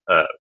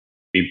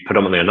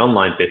predominantly an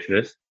online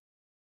business.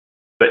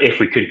 But if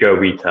we could go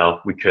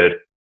retail, we could,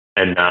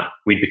 and that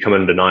we'd become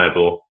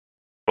undeniable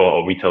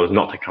for retailers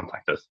not to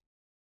contact us.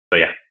 So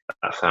yeah,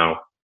 that's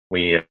how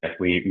we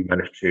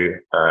managed to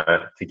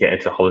get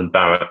into Holland &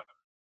 Barrett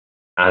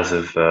as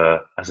of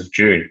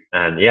June.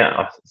 And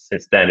yeah,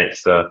 since then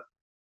it's the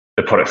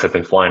products have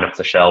been flying off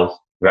the shelves.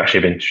 We've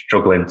actually been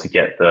struggling to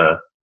get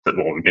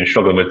we've been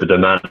struggling with the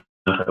demand,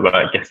 but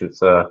I guess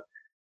it's a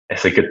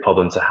good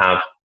problem to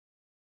have.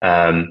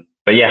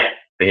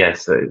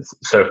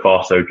 So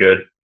far so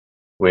good.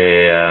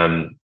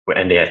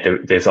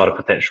 There's other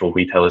potential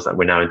retailers that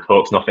we're now in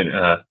talks. Nothing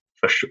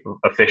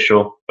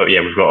official, but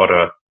yeah, we've got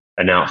other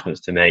announcements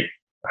to make.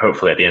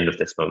 Hopefully at the end of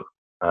this month,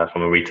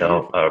 from a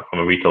retailer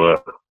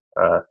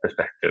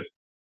perspective.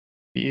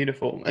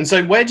 Beautiful. And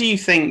so, where do you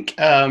think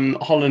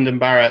Holland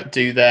 & Barrett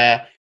do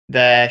their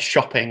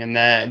shopping and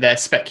their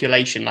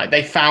speculation? Like,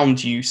 they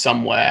found you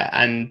somewhere,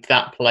 and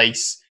that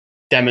place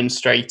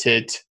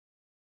demonstrated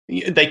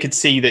they could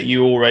see that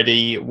you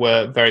already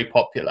were very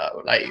popular?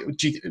 Like,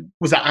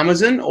 was that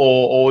Amazon,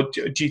 or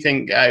do you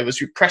think it was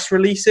through press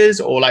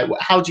releases, or like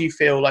how do you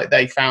feel like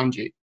they found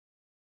you?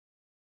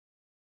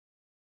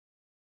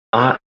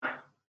 I,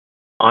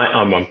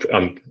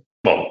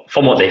 well,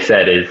 from what they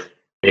said is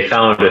they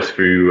found us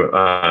through,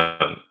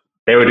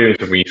 they were doing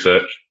some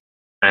research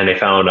and they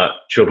found that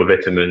chewable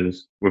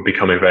vitamins were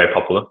becoming very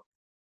popular.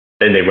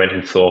 Then they went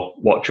and saw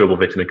what chewable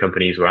vitamin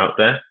companies were out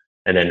there.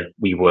 And then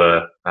we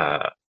were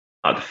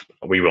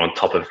on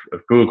top of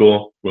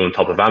Google, we were on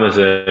top of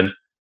Amazon.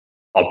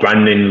 Our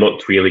branding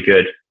looked really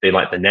good. They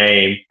liked the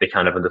name. They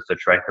kind of understood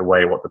straight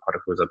away what the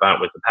product was about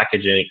with the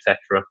packaging,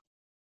 etc.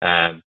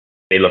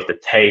 They loved the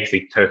taste.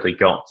 They totally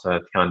got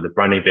kind of the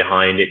branding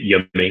behind it.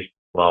 Yummy.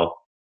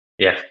 Well,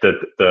 yes,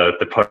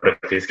 the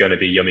product is going to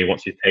be yummy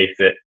once you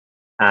taste it.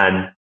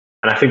 And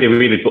I think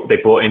they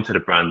bought into the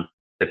brand.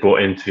 They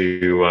bought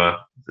into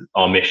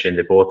our mission.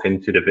 They bought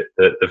into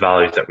the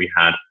values that we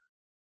had,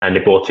 and they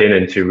bought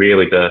into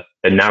really the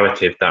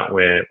narrative that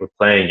we're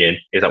playing in,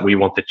 is that we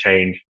want to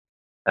change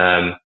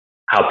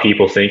how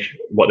people think,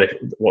 what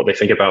they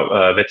think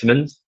about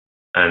vitamins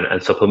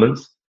and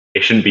supplements.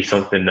 It shouldn't be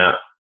something that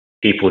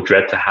people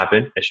dread to have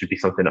in. It should be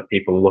something that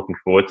people are looking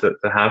forward to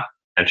have,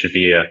 and should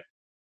be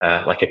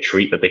like a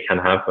treat that they can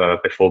have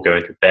before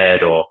going to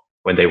bed or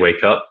when they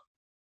wake up.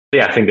 So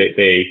yeah, I think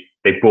they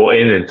bought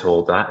into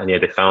all that, and yeah,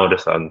 they found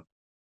us on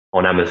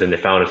Amazon, they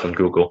found us on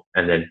Google,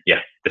 and then yeah,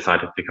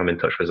 decided to come in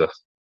touch with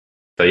us.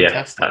 So yeah,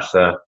 that's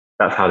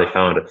how they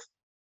found us.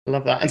 I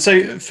love that. And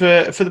so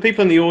for the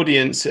people in the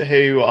audience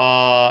who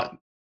are,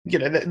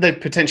 they've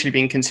potentially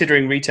been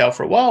considering retail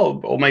for a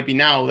while, or maybe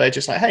now they're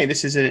just like, hey,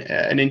 this is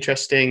an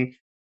interesting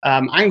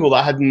angle that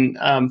I hadn't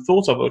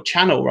thought of, or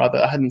channel rather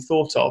I hadn't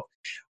thought of.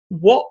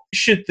 What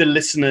should the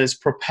listeners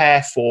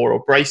prepare for or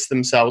brace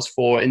themselves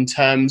for in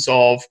terms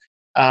of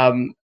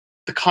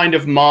the kind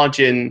of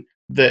margin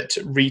that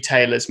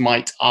retailers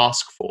might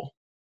ask for?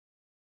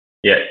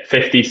 Yeah,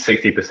 50 to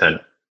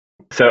 60%.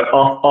 So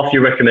off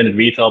your recommended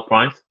retail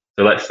price.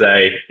 So let's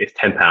say it's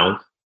 £10.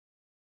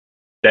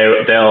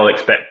 They'll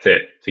expect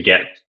it to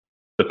get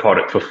the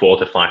product for £4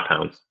 to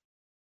 £5,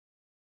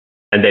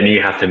 and then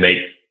you have to make,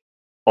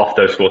 off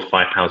those £4 to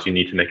 £5, you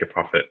need to make a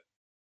profit.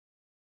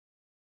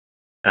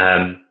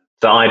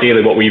 So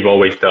ideally, what we've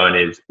always done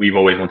is we've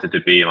always wanted to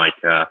be like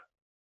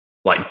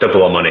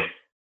double our money.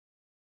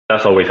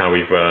 That's always how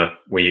we've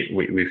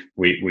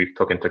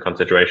took into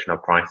consideration our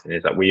pricing,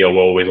 is that we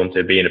always want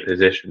to be in a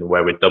position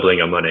where we're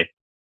doubling our money.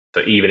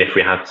 So even if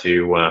we had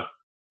to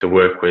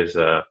work with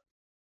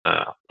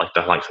like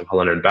the likes of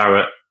Holland &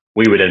 Barrett,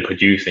 we were then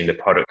producing the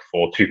product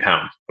for £2,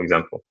 for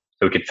example.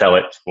 So we could sell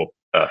it for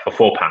 £4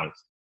 to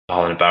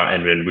Holland & Barrett,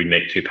 and then we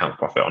make £2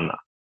 profit on that.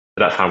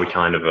 So that's how we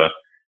kind of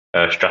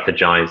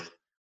strategize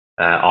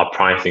our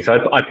pricing.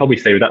 So I'd probably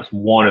say that's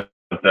one of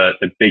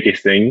the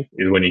biggest things,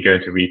 is when you go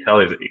into retail,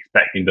 is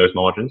expecting those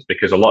margins,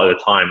 because a lot of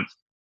the times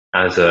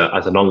as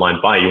an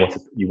online buyer,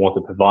 you want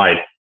to provide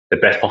the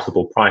best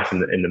possible price in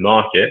the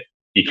market.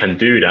 You can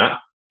do that,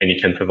 and you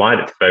can provide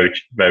it very,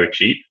 very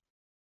cheap.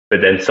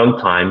 But then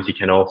sometimes you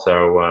can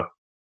also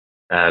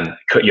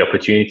cut your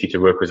opportunity to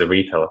work with a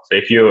retailer. So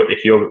if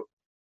you're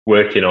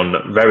working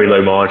on very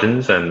low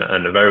margins and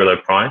a very low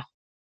price,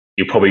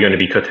 you're probably going to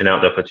be cutting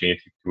out the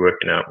opportunity to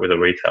working out with a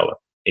retailer.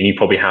 And you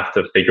probably have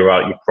to figure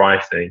out your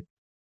pricing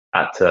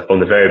from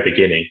the very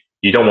beginning.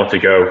 You don't want to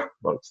go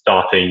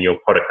starting your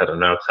product, I don't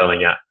know,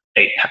 selling at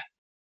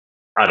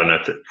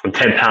from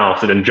 £10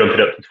 to then jump it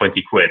up to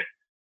 20 quid.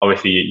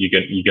 Obviously,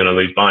 you're going to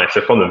lose buyers.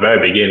 So from the very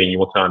beginning, you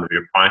want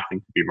your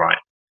pricing to be right.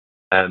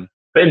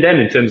 But then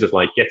in terms of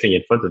like getting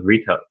in front of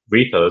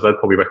retailers, I'd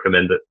probably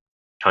recommend that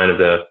kind of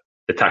the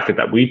tactic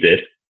that we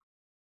did.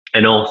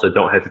 And also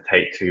don't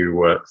hesitate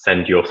to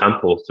send your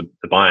samples to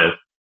buyers.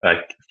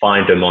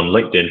 Find them on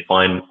LinkedIn,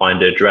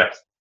 find their address,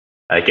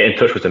 get in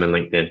touch with them on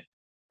LinkedIn.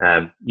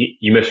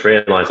 You must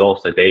realize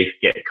also they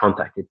get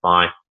contacted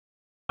by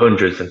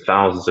hundreds and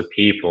thousands of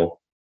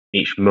people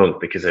each month,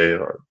 because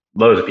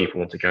loads of people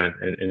want to go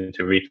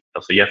into retail.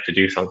 So you have to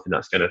do something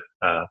that's going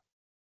to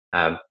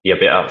be a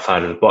bit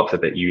outside of the box, a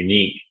bit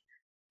unique.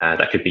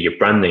 That could be your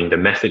branding, the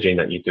messaging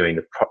that you're doing,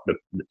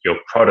 your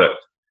product,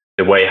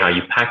 the way how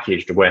you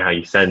package, the way how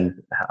you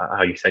send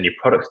your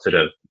products to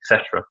them,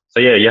 etc. So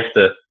yeah, you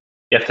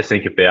have to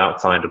think a bit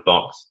outside the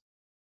box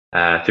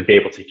to be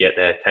able to get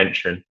their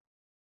attention.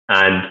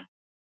 And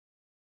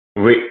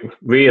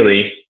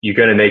really, you're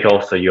going to make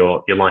also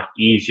your life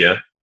easier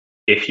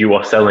if you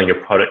are selling a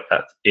product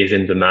that is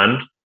in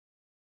demand,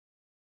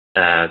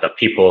 that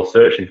people are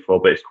searching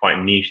for, but it's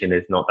quite niche and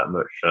there's not that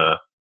much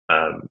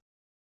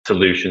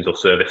solutions or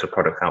service or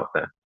products out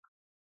there.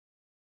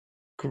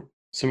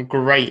 Some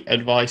great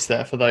advice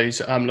there for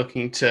those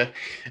looking to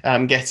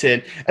get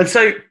in. And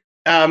so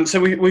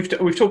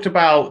we've talked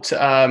about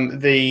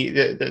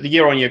the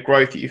year-on-year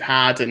growth that you've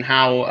had, and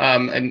how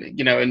and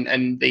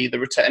the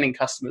returning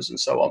customers and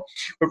so on.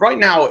 But right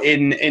now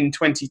in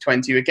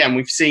 2020, again,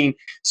 we've seen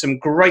some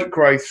great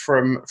growth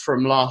from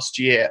last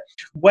year.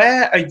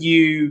 Where are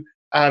you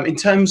in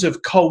terms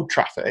of cold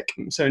traffic,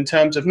 so in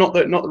terms of not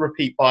the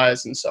repeat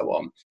buyers and so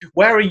on,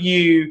 where are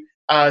you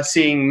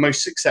seeing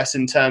most success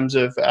in terms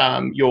of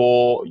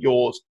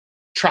your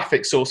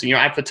traffic sourcing, your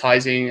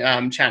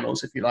advertising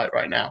channels, if you like,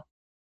 right now?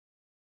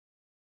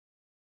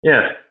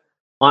 Yeah,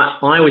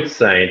 I would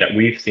say that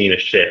we've seen a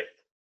shift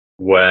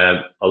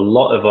where a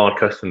lot of our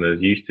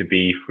customers used to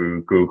be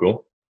through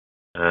Google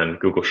and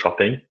Google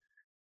Shopping,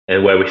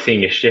 and where we're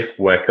seeing a shift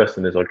where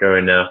customers are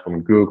going now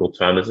from Google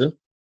to Amazon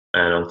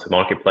and onto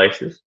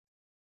marketplaces.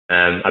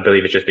 I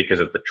believe it's just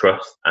because of the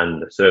trust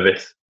and the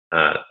service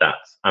that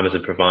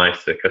Amazon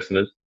provides to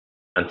customers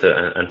and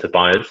to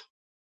buyers.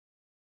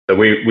 So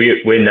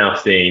we're now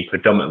seeing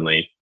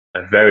predominantly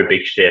a very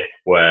big shift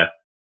where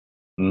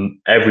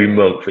every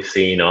month we're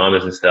seeing our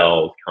Amazon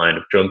sales kind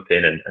of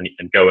jumping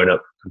and going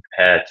up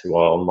compared to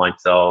our online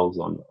sales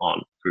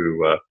on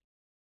through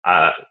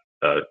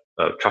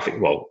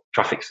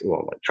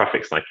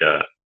traffic's like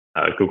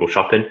Google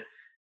Shopping,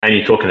 and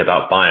you're talking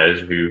about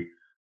buyers who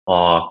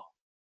are,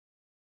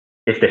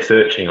 if they're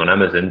searching on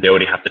Amazon, they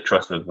already have the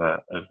trust of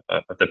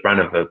the brand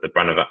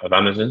of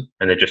Amazon,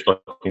 and they're just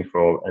looking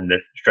for, and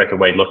they're straight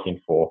away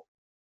looking for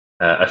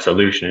a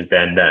solution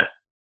then there.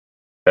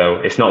 So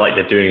it's not like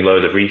they're doing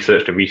loads of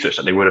research. The research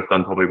that they would have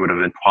done probably would have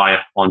been prior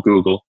on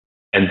Google,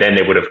 and then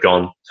they would have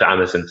gone to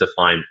Amazon to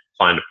find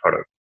a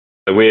product.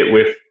 So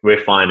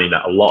we're finding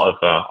that a lot of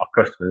our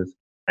customers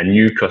and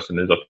new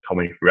customers are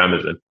coming through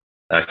Amazon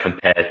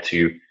compared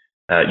to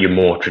your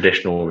more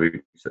traditional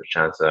routes such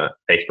as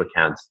Facebook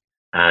ads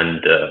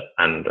and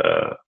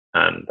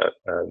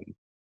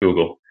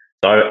Google.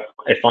 So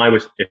if I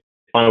was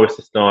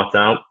to start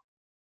out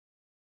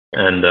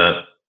and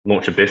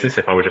launch a business,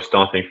 if I were just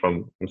starting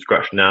from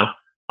scratch now,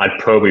 I'd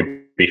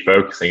probably be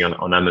focusing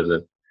on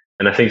Amazon.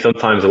 And I think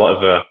sometimes a lot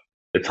of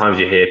the times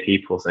you hear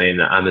people saying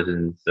that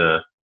Amazon's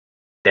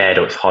dead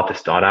or it's hard to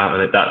start out,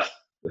 and that's,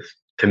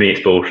 to me,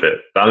 it's bullshit.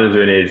 But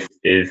Amazon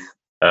is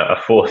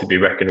a force to be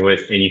reckoned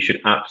with, and you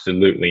should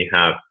absolutely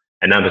have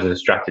an Amazon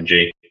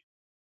strategy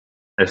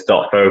and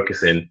start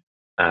focusing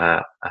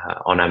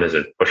on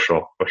Amazon for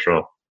sure.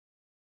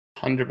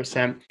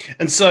 100%.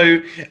 And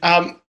so,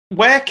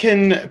 where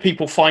can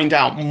people find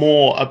out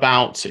more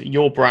about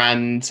your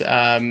brand,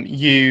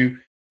 you,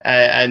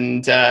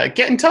 and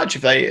get in touch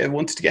if they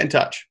wanted to get in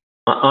touch?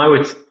 I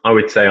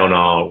would say on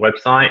our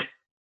website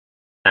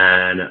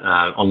and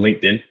on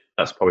LinkedIn.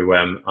 That's probably where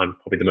I'm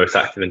probably the most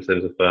active in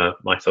terms of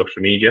my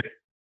social media.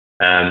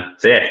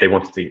 So yeah,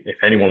 if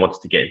anyone wants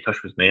to get in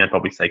touch with me, I'd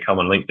probably say come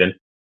on LinkedIn,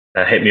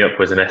 hit me up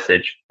with a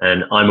message,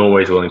 and I'm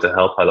always willing to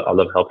help. I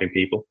love helping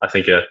people. I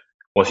think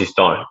once you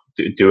start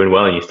doing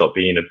well and you start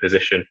being in a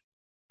position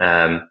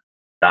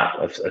that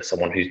of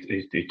someone who's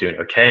doing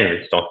okay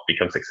and start to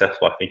become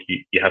successful, I think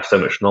you have so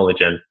much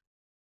knowledge and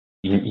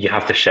you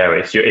have to share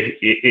it.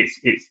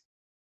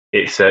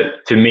 It's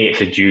to me,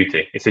 it's a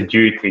duty. It's a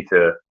duty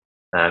to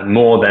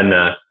more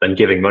than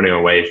giving money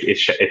away.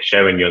 It's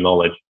sharing your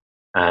knowledge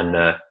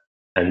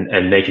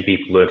and making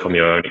people learn from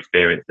your own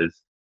experiences.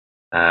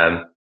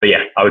 But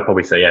yeah, I would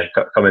probably say, yeah,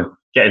 come and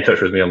get in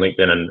touch with me on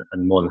LinkedIn,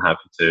 and more than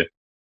happy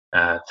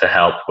to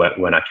help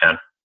when I can.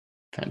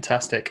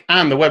 Fantastic.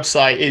 And the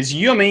website is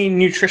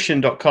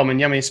yummynutrition.com, and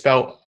yummy is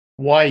spelled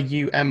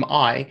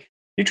YUMI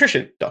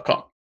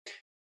nutrition.com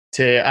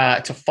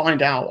to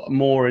find out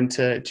more and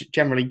to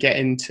generally get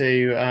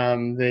into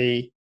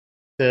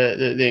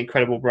the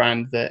incredible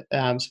brand that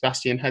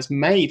Sebastian has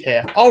made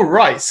here. All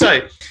right,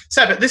 so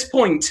Seb, at this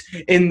point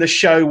in the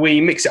show,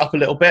 we mix it up a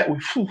little bit, we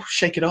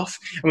shake it off,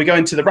 and we go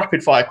into the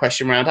rapid fire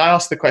question round. I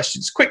ask the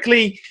questions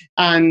quickly,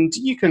 and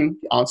you can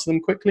answer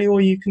them quickly,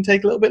 or you can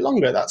take a little bit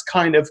longer. That's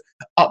kind of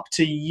up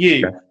to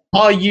you. Okay.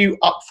 Are you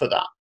up for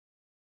that?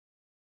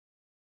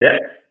 Yeah,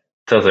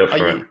 totally up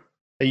for it.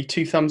 Are you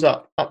 2 thumbs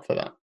up for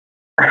that?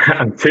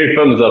 I'm 2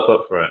 thumbs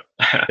up for it.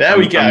 There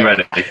we go. I'm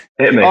ready.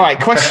 Hit me. All right,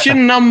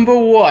 question number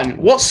 1.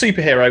 What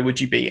superhero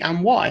would you be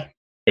and why?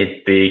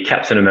 It'd be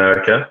Captain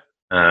America.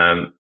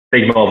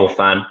 Big Marvel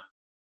fan.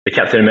 The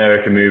Captain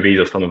America movies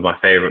are some of my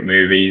favorite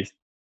movies.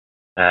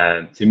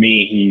 To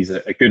me, he's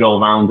a good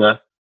all-rounder,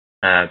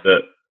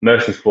 but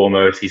most and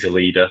foremost, he's a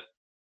leader.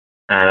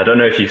 And I don't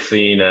know if you've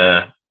seen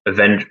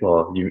Avengers.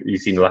 Well,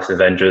 you've seen the last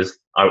Avengers.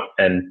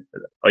 Did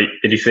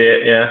you see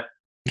it? Yeah.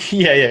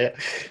 Yeah.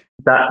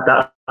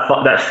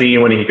 That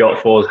scene when he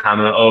got Thor's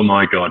hammer, oh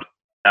my god,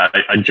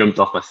 I jumped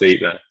off my seat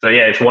there. So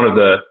yeah, it's one of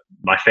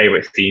my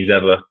favorite scenes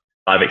ever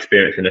I've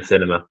experienced in a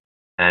cinema,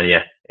 and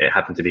yeah, it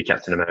happened to be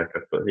Captain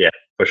America. But yeah,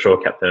 for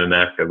sure, Captain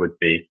America would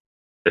be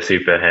the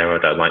superhero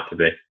that I'd like to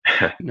be.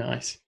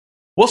 Nice.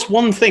 What's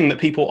one thing that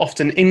people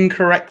often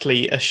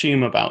incorrectly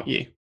assume about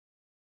you?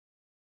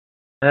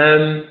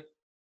 I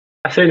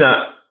think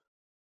that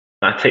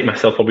I take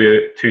myself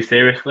probably too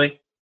seriously.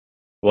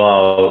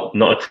 Well,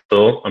 not at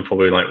all. I'm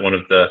probably like one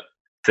of the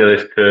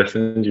silliest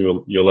persons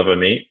you'll ever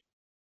meet.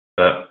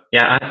 But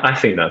yeah, I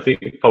think that. I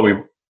think probably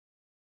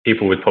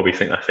people would probably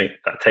think that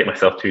I take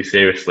myself too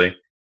seriously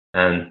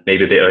and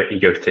maybe a bit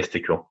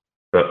egotistical.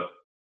 But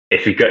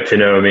if you get to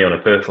know me on a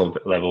personal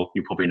level,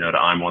 you probably know that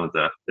I'm one of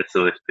the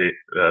silliest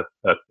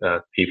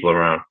people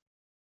around.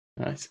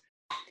 Nice.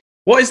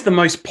 What is the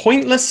most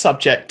pointless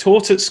subject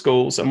taught at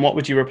schools, and what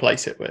would you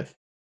replace it with?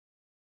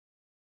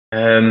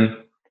 I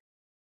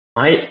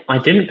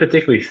didn't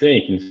particularly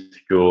think in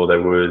school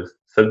there was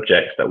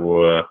subjects that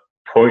were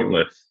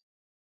pointless.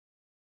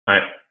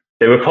 I,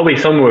 there were probably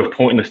some who were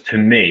pointless to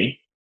me.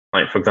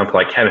 Like, for example,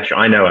 like chemistry.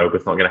 I know I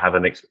was not going to have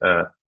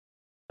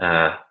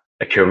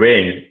a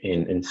career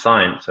in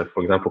science. So,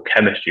 for example,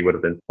 chemistry would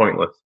have been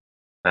pointless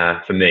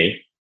for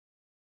me.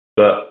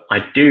 But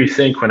I do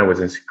think when I was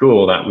in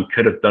school that we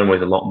could have done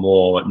with a lot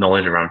more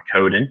knowledge around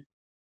coding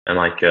and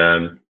like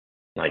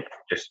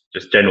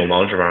just general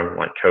knowledge around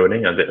like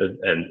coding.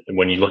 And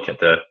when you look at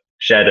the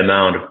shared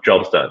amount of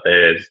jobs that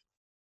there's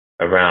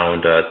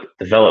around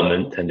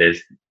development, and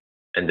there's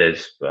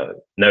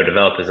no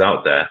developers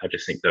out there, I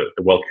just think that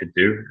the world could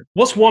do.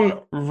 What's one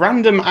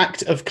random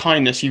act of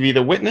kindness you've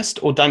either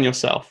witnessed or done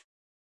yourself?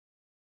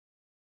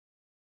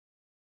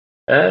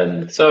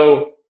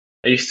 So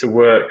I used to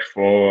work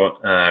for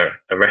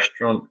a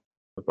restaurant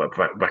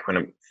back when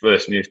I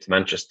first moved to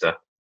Manchester,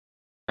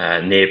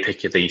 near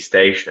Piccadilly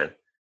Station,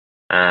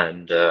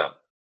 and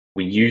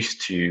we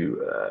used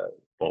to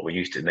we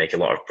used to make a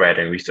lot of bread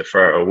and we used to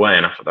throw it away,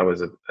 and I thought that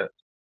was a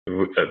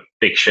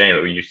big shame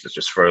that we used to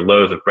just throw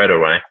loads of bread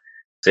away.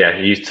 So yeah, I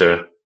used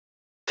to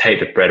take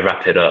the bread,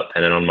 wrap it up,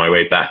 and then on my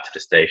way back to the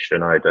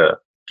station, I'd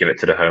give it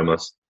to the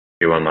homeless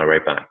who were on my way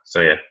back.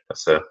 So yeah,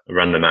 that's a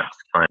random act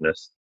of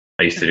kindness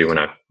I used to do when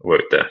I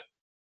worked there.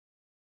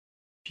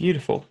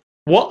 Beautiful.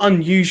 What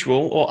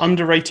unusual or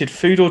underrated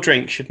food or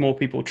drink should more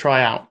people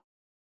try out?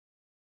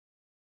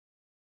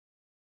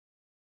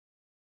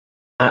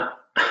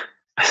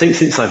 I think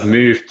since I've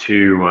moved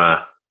to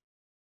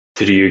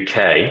the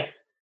UK,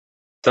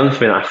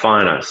 something I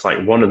find that's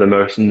like one of the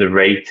most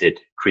underrated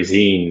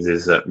cuisines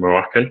is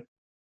Moroccan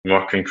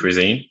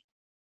cuisine,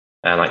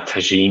 like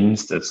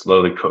tagines, the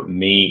slowly cooked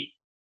meat,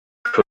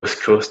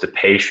 couscous, the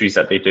pastries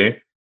that they do.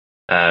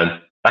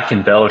 Back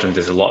in Belgium,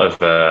 there's a lot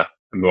of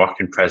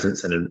Moroccan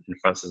presence, and in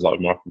France, there's a lot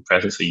of Moroccan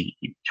presence. So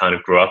you kind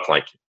of grow up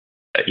like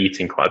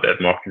eating quite a bit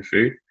of Moroccan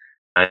food.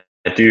 And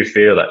I do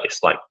feel that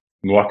it's like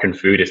Moroccan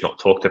food is not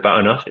talked about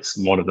enough. It's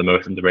one of the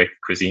most underrated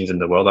cuisines in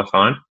the world, I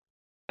find.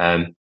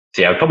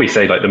 So yeah, I'd probably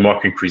say like the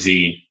Moroccan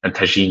cuisine and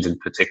tagines in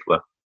particular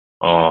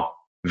are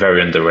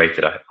very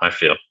underrated, I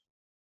feel.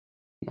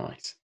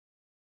 Nice.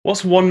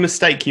 What's one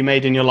mistake you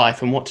made in your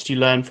life, and what did you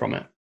learn from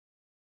it?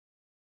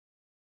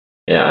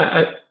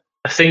 Yeah,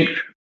 I think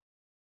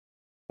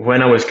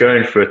when I was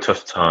going through a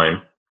tough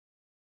time,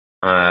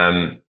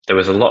 there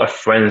was a lot of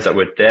friends that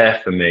were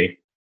there for me,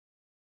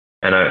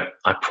 and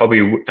I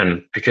probably,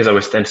 and because I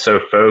was then so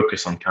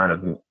focused on kind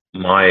of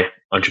my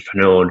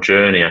entrepreneurial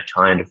journey, I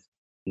kind of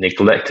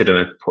neglected them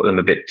and put them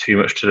a bit too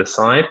much to the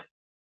side.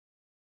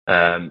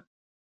 So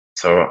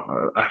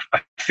I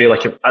feel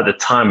like at the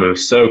time I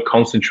was so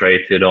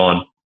concentrated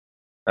on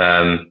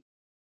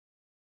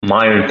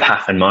my own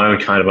path and my own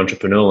kind of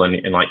entrepreneurial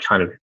and like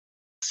kind of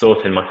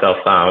sorting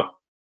myself out,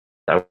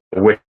 I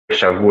wish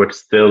I would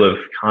still have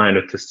kind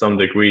of to some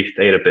degree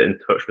stayed a bit in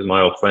touch with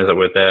my old friends that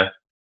were there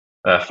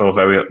for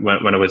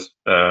when I was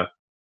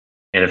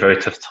in a very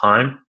tough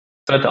time.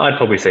 So I'd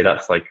probably say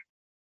that's like,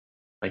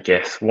 I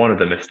guess, one of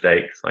the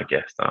mistakes, I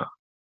guess, that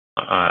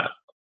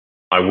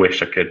I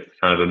wish I could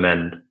kind of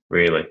amend,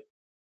 really.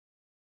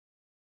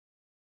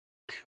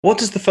 What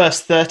does the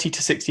first 30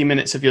 to 60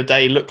 minutes of your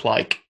day look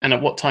like, and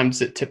at what time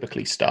does it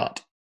typically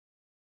start?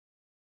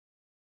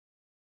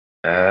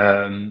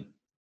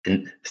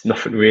 It's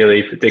nothing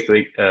really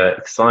particularly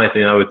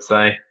exciting, I would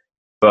say,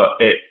 but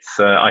it's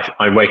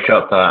I wake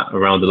up at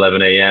around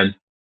 11 a.m.,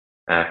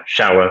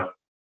 shower,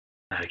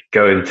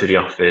 go into the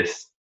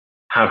office,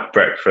 have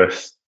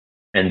breakfast,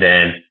 and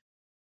then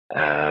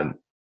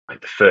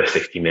like the first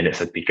 60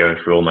 minutes, I'd be going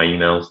through all my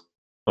emails.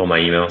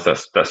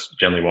 That's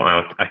generally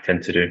what I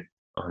tend to do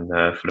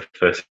for the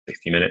first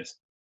 60 minutes.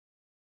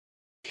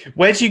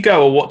 Where do you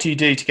go, or what do you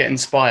do to get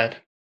inspired?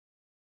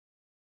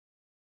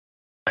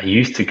 I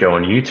used to go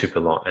on YouTube a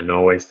lot, and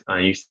I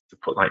used to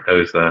put like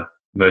those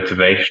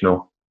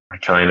motivational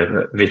kind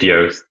of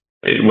videos.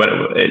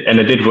 And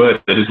it did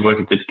work. It did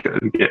work. They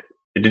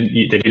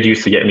did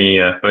used to get me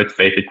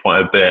motivated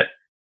quite a bit.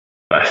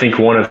 But I think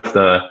one of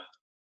the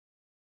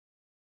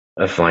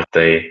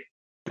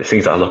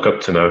things that I look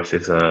up to most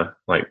is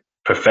like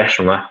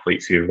professional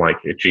athletes who've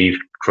like achieved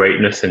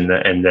greatness in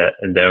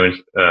their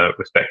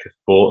respective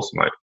sports.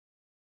 Like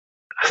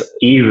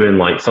even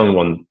like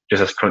someone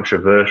just as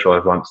controversial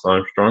as Lance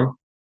Armstrong,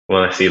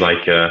 when I see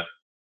like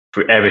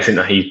through everything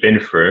that he's been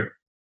through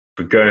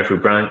going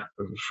through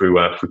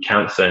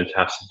cancer, and to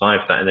have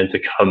survived that, and then to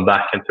come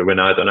back and to win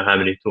I don't know how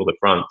many Tour de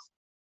France.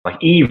 Like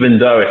even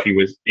though if he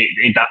was,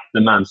 that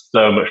demands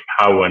so much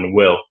power and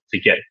will to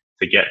get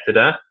to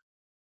there.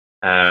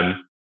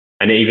 And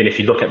even if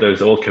you look at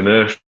those old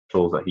commercials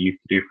that he used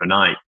to do for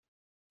Nike,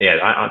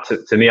 yeah,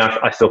 to me,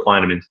 I still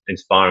find him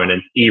inspiring,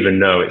 and even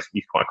though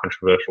he's quite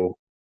a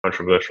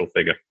controversial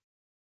figure.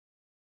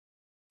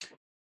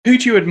 Who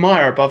do you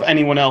admire above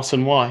anyone else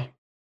and why?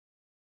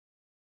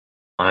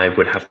 I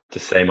would have to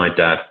say my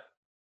dad,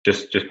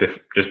 just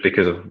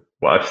because of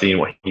what I've seen,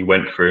 what he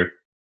went through,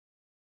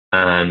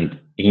 and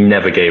he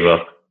never gave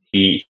up.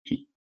 He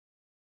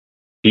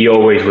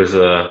always was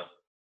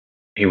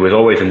he was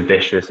always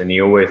ambitious, and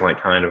he always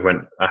like kind of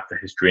went after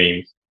his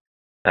dreams.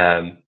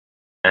 Um,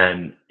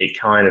 and it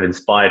kind of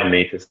inspired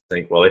me to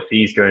think, well, if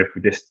he's going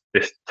through this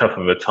tough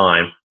of a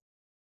time,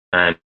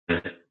 and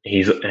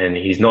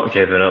he's not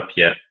given up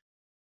yet,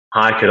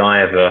 how could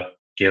I ever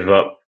give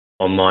up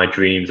on my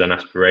dreams and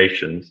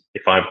aspirations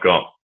if I've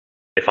got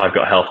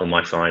health on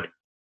my side?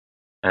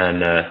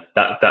 And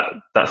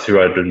that's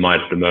who I'd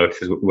admired the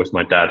most was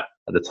my dad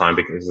at the time,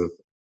 because of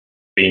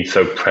being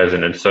so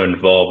present and so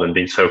involved and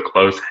being so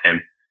close to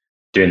him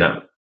during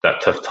that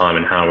tough time,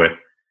 and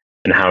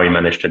how he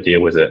managed to deal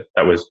with it.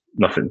 That was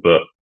nothing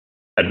but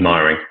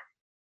admiring.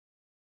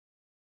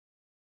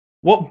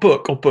 What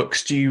book or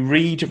books do you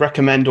read,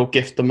 recommend, or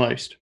gift the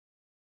most?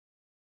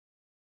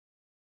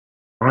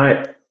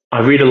 I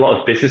read a lot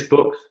of business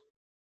books.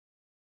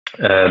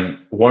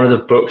 One of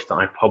the books that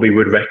I probably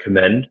would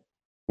recommend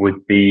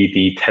would be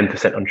the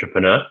 10%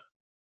 Entrepreneur.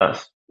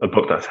 That's a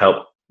book that's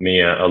helped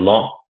me a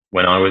lot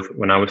when I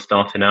was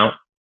starting out.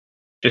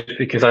 Just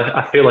because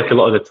I feel like a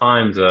lot of the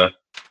times,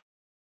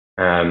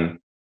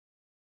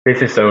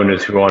 business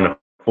owners who are on a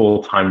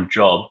full-time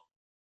job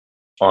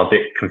are a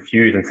bit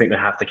confused and think they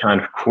have to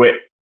kind of quit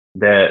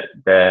their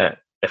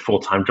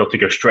full-time job to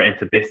go straight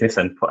into business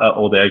and put out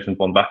all their eggs in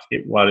one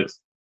basket. While it's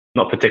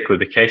not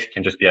particularly the case, you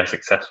can just be as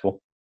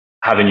successful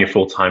having your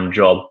full-time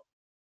job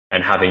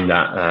and having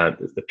that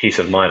the peace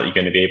of mind that you're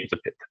going to be able to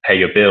pay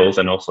your bills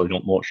and also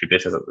don't launch your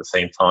business at the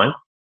same time.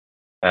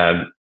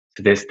 So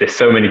there's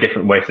so many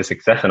different ways to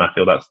success, and I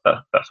feel that's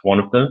one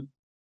of them.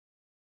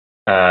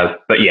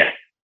 But yeah,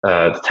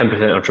 the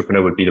 10%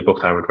 Entrepreneur would be the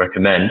book I would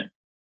recommend.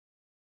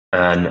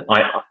 And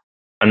I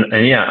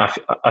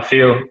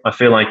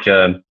feel like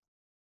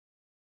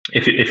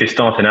if you're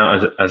starting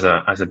out as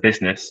a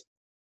business,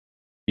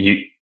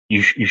 you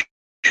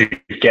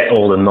should get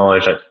all the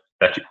knowledge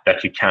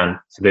that you can.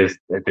 So there's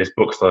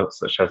books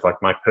such as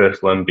like My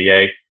Personal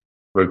MBA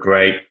were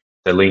great.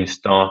 The Lean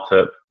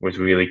Startup was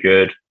really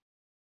good.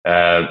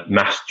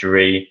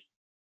 Mastery,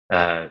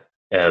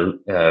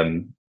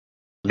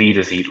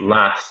 Leaders Eat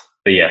Last.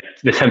 But yeah,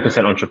 the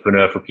 10%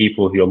 Entrepreneur for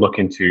people who are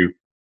looking to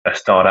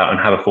start out and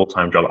have a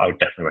full-time job, I would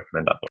definitely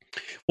recommend that book.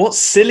 What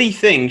silly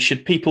thing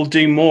should people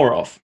do more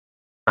of?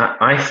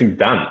 I think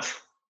dance.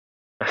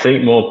 I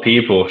think more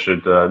people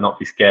should not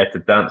be scared to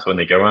dance when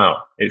they go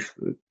out.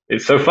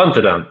 It's so fun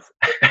to dance.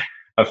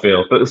 I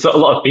feel, but a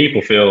lot of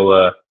people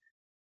feel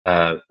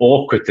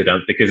awkward to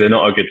dance because they're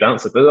not a good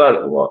dancer.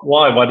 But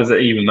why? Why does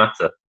it even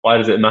matter? Why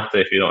does it matter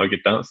if you're not a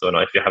good dancer or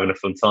not? If you're having a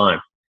fun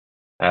time,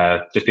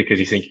 just because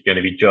you think you're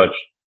going to be judged.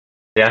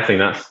 Yeah, I think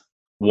that's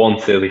one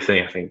silly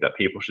thing I think that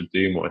people should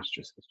do more. It's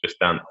just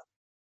dance.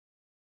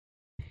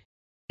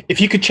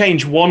 If you could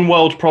change one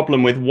world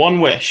problem with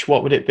one wish,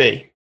 what would it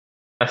be?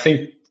 I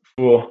think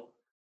for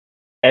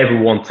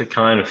everyone to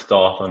kind of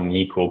start on an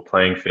equal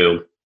playing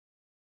field.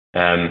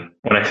 When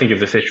I think of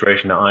the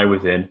situation that I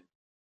was in,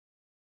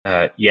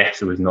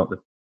 yes, it was not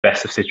the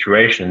best of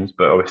situations,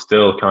 but I was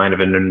still kind of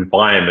in an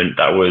environment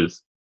I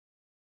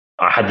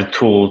had the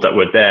tools that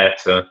were there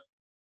to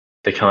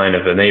kind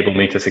of enable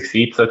me to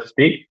succeed, so to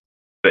speak.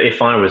 But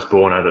if I was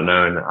born, in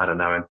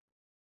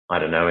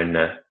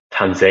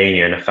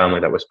Tanzania, in a family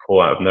that was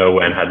poor out of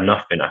nowhere and had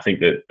nothing, I think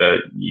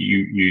that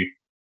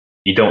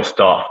you don't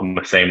start from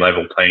the same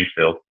level playing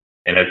field,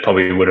 and it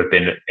probably would have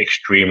been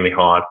extremely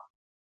hard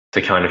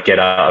to kind of get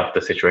out of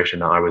the situation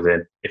that I was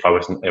in if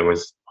it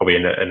was probably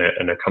in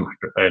another country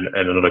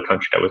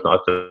that was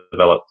not as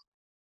developed.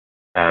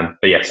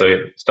 But yeah,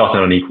 so starting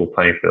on an equal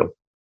playing field.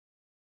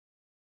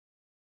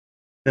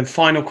 Then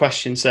final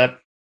question, Seb.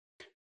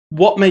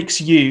 What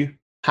makes you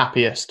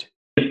happiest?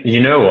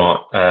 You know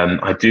what?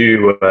 I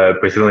do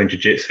Brazilian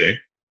Jiu-Jitsu,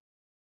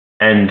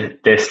 and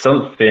there's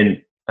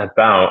something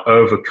about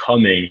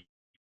overcoming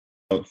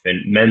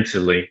something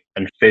mentally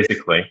and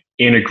physically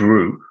in a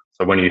group.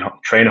 So when you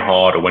train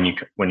hard or when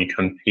you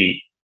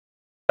compete,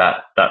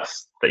 that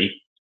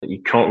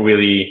you can't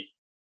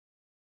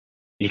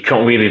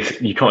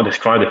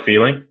describe the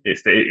feeling.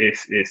 It's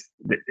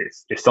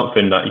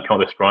something that you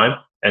can't describe,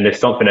 and there's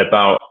something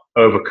about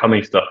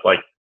overcoming stuff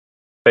like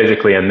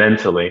physically and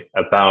mentally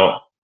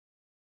about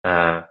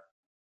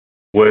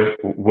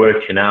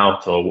working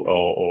out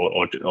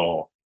or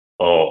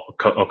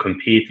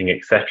competing,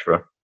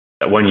 etc.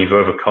 That when you've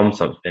overcome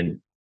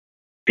something,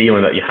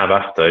 feeling that you have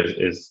after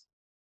is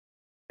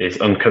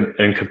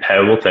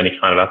incomparable to any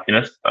kind of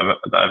happiness that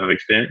I've ever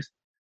experienced.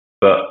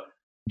 But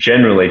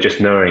generally, just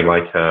knowing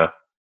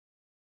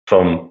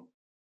from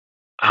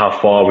how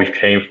far we've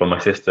came from, my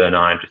sister and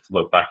I, just to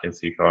look back and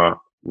see how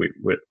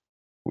we've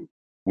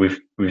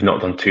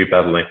not done too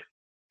badly,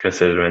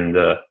 considering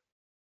the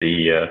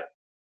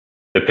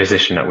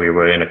position that we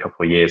were in a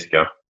couple of years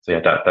ago. So yeah,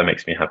 that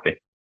makes me happy.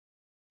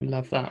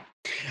 Love that.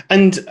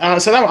 And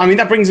so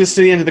that brings us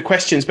to the end of the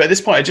questions. But at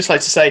this point, I'd just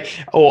like to say,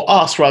 or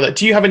ask rather,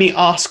 do you have any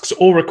asks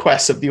or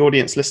requests of the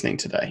audience listening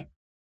today?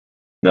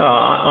 No,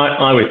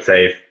 I would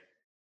say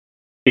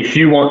if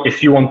you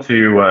want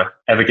to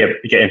ever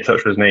get in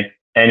touch with me,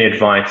 any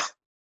advice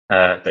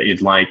that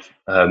you'd like,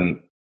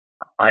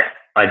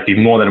 I'd be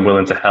more than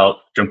willing to help.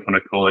 Jump on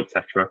a call,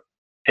 etc.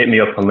 Hit me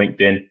up on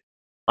LinkedIn.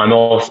 I'm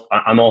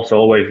also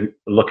always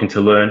looking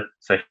to learn.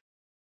 So if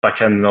I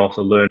can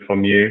also learn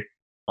from you,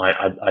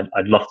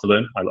 I'd love to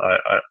learn. I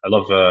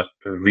love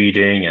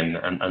reading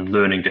and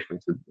learning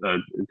different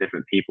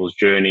people's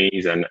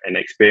journeys and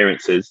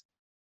experiences.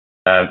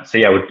 So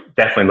yeah, I would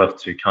definitely love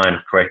to kind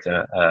of create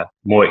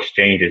more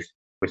exchanges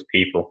with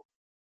people,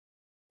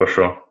 for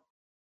sure.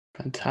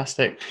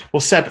 Fantastic.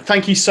 Well, Seb,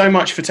 thank you so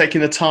much for taking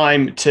the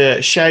time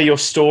to share your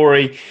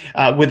story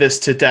with us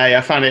today.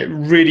 I found it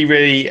really,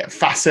 really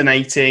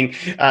fascinating.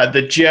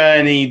 The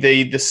journey,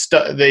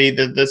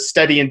 the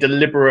steady and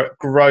deliberate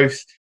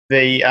growth,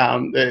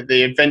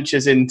 the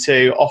adventures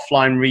into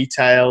offline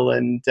retail,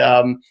 and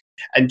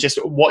just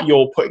what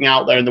you're putting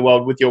out there in the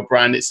world with your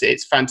brand.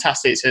 It's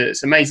fantastic.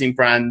 It's an amazing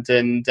brand,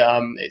 and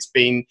it's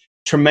been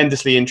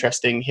tremendously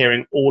interesting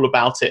hearing all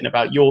about it and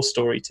about your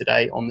story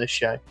today on this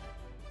show.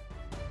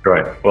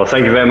 Great. Well,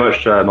 thank you very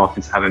much,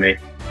 Martin, for having me,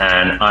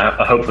 and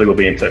I hopefully will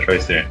be in touch very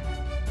soon.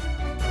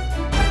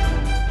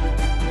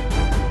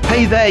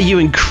 Hey there, you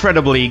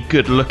incredibly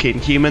good-looking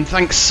human.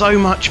 Thanks so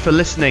much for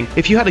listening.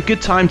 If you had a good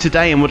time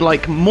today and would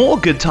like more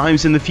good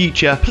times in the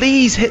future,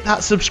 please hit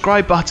that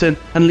subscribe button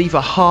and leave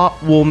a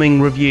heartwarming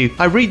review.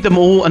 I read them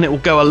all, and it will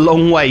go a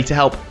long way to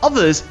help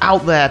others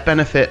out there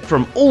benefit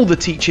from all the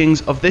teachings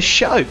of this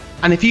show.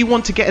 And if you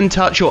want to get in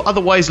touch or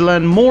otherwise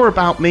learn more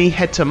about me,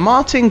 head to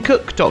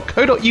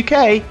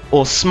martincook.co.uk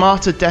or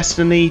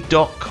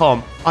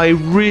smarterdestiny.com. I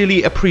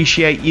really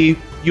appreciate you.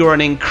 You're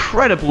an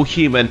incredible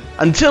human.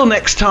 Until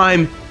next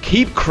time,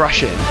 keep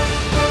crushing.